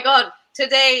 Oh my God!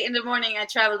 Today in the morning, I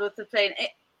traveled with the plane.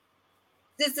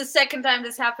 This is the second time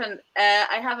this happened.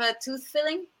 I have a tooth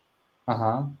filling.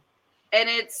 And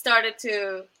it started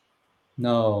to...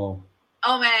 No.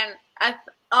 Oh man, I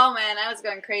was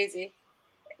going crazy.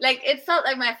 Like, it felt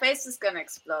like my face was gonna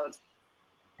explode.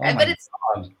 But it's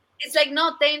like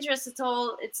not dangerous at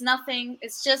all. It's nothing.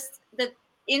 It's just that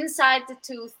inside the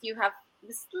tooth you have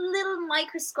this little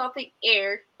microscopic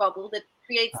air bubble that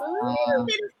creates a little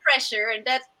bit of pressure, and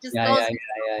that just goes through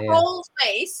the whole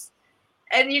face,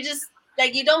 and you just,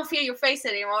 like, you don't feel your face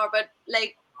anymore, but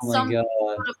like some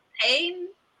sort of pain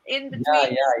in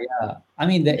between. Yeah. I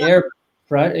mean, the air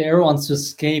wants to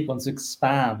escape, wants to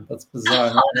expand. That's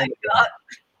bizarre. Oh my God.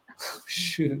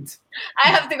 Shoot. I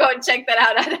have to go and check that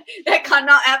out. That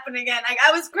cannot happen again. Like,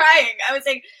 I was crying. I was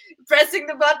like pressing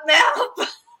the button, help.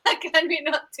 Can we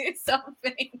not do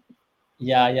something?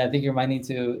 Yeah. I think you might need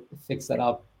to fix that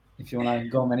up if you want to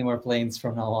go many more planes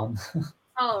from now on.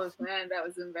 Oh man, that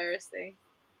was embarrassing.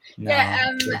 No. Yeah.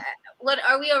 What,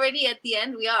 are we already at the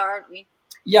end? We are, aren't we?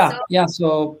 Yeah.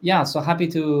 So happy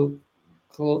to.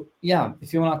 Cool. Yeah.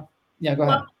 If you want to. Go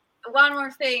ahead. One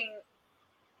more thing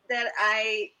that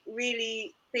I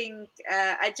really think,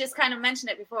 I just kind of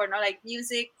mentioned it before, like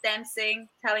music, dancing,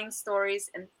 telling stories,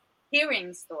 and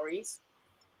hearing stories.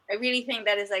 I really think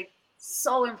that is like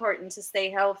so important to stay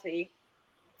healthy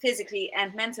physically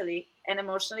and mentally and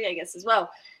emotionally, I guess, as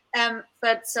well.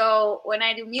 But so when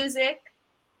I do music,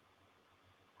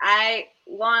 I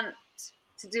want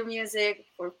to do music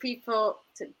for people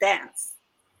to dance.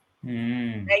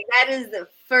 Like, that is the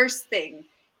first thing.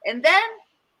 And then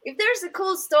if there's a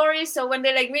cool story, so when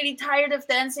they're like really tired of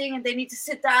dancing and they need to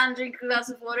sit down, drink a glass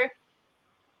of water,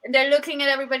 and they're looking at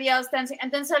everybody else dancing,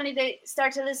 and then suddenly they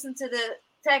start to listen to the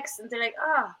text and they're like,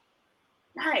 oh,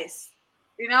 nice,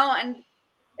 and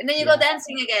then you go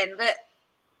dancing again. But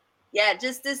yeah,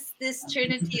 just this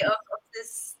trinity of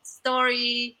this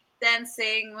story,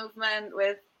 dancing, movement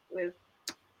with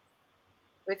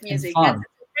music.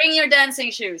 Bring your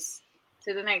dancing shoes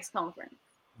to the next conference.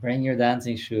 Bring your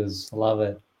dancing shoes. Love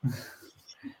it.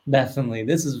 Definitely.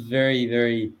 This is very,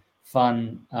 very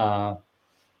fun.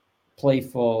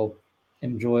 playful,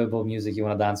 enjoyable music you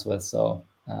want to dance with. So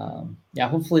yeah,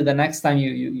 hopefully the next time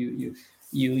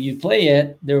you play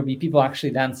it, there will be people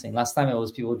actually dancing. Last time it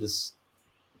was people just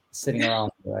sitting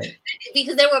around, right?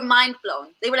 Because they were mind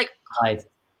blown. They were like, Right.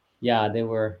 Yeah, they're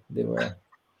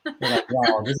like,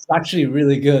 wow, this is actually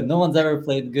really good. No one's ever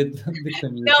played good Bitcoin no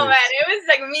music. man, it was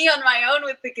like me on my own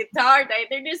with the guitar.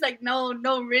 They're just like no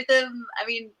rhythm. I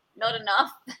mean, not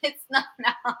enough. It's not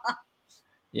now.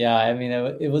 Yeah, I mean,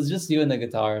 it was just you and the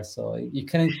guitar, so you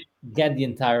couldn't get the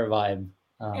entire vibe.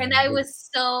 And I was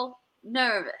so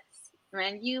nervous,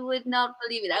 man. You would not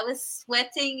believe it. I was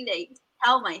sweating, like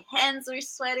how my hands were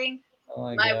sweating. Oh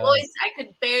my My god. voice, I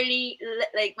could barely,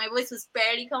 like, my voice was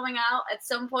barely coming out. At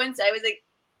some points, I was like,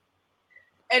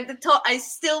 at the top, I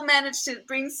still managed to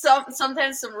bring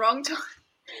sometimes some wrong tone,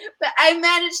 but I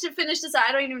managed to finish this.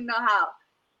 I don't even know how.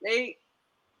 Like,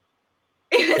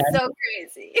 it was so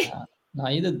crazy. Yeah. No,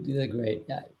 you did great.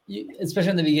 Yeah,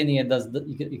 especially in the beginning, it does.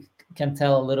 You can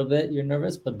tell a little bit you're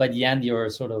nervous, but by the end, you're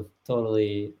sort of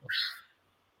totally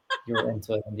you're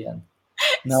into it in the end.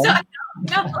 No. So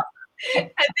no, I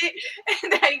think,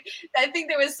 and I think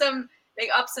there was some like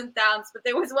ups and downs, but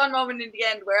there was one moment in the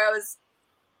end where I was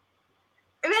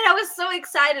so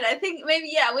excited. I think maybe,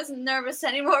 yeah, I wasn't nervous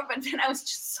anymore, but then I was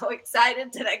just so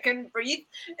excited that I couldn't breathe.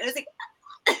 And I was like,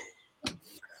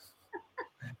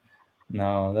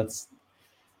 No, that's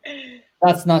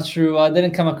not true. I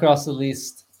didn't come across at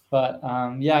least. But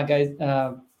yeah, guys,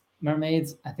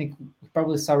 mermaids, I think we'll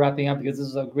probably start wrapping up because this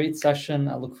is a great session.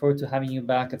 I look forward to having you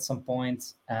back at some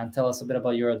point and tell us a bit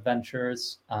about your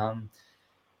adventures.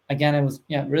 Again, it was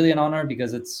really an honor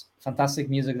because it's fantastic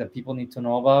music that people need to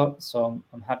know about. So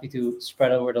I'm happy to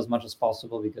spread over it as much as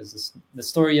possible because the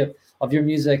story of your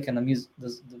music and the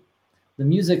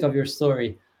music of your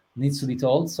story needs to be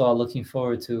told. So I'm looking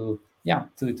forward to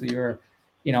your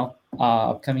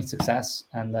upcoming success.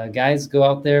 And guys, go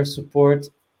out there, support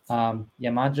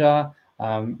Yamaja,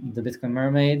 the Bitcoin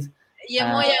Mermaid.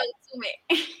 Yemoya Utsume.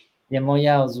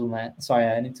 Yemoya Ozume. Sorry,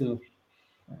 I need to.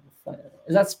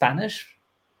 Is that Spanish?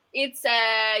 It's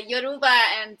Yoruba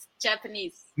and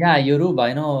Japanese. Yeah, Yoruba.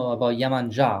 I know about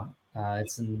Yamanja.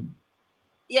 It's in.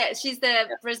 Yeah, she's the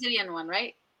Brazilian one,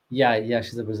 right? Yeah,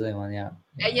 she's a Brazilian one. Yeah.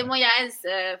 Yemoya is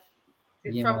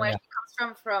from where Yemoya. she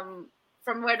comes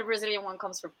from where the Brazilian one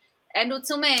comes from. And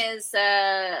Utsume is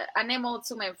Anemo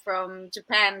Utsume from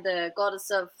Japan, the goddess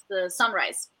of the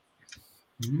sunrise.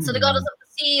 So the goddess of the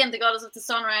sea and the goddess of the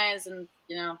sunrise, and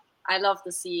I love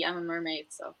the sea. I'm a mermaid,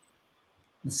 so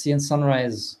The sea and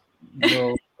sunrise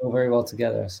go very well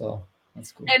together. So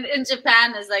that's cool. And in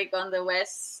Japan is like on the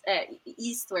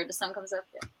east where the sun comes up.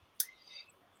 Yeah.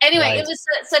 Anyway, Right. It was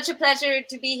such a pleasure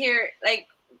to be here. Like,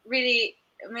 really,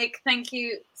 Mick, thank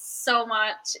you so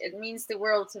much. It means the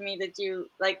world to me that you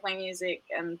like my music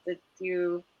and that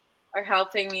you are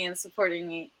helping me and supporting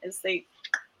me. It's like,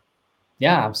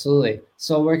 yeah, absolutely.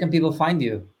 So where can people find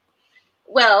you?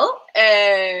 Well,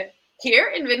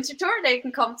 here in Winterthur, they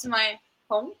can come to my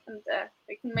home and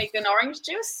they can make an orange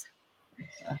juice.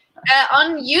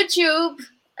 On YouTube,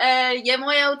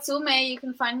 Yemoya Utsume, you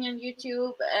can find me on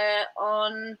YouTube.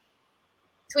 On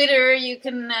Twitter, you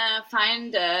can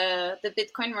find the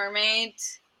Bitcoin Mermaid.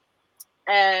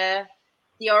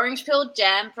 The Orange Pill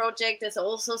Jam project is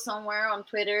also somewhere on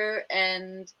Twitter,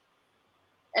 and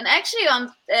actually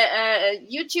on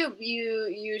YouTube,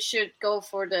 you should go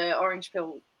for the Orange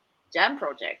Pill Jam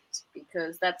project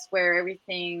because that's where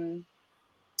everything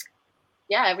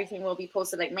will be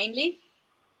posted, like, mainly.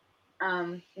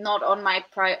 Not on my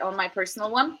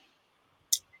personal one.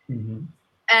 Mm-hmm.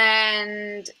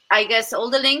 And I guess all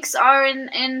the links are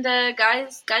in the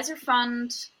Geyser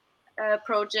Fund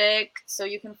project, so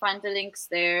you can find the links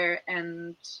there.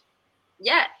 And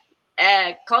yeah,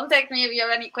 contact me if you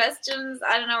have any questions.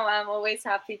 I don't know. I'm always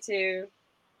happy to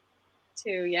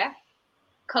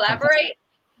collaborate.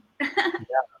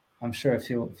 I'm sure if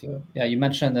you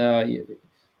mentioned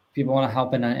people want to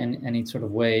help in any sort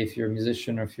of way, if you're a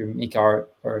musician or if you make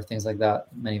art or things like that,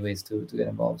 many ways to get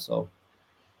involved. So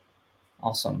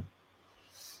awesome.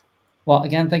 Well,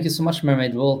 again, thank you so much,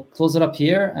 Mermaid. We'll close it up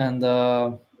here and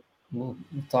we'll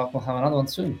have another one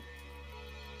soon.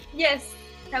 Yes,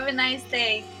 have a nice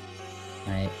day.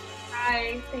 Bye.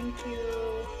 Bye. Thank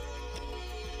you.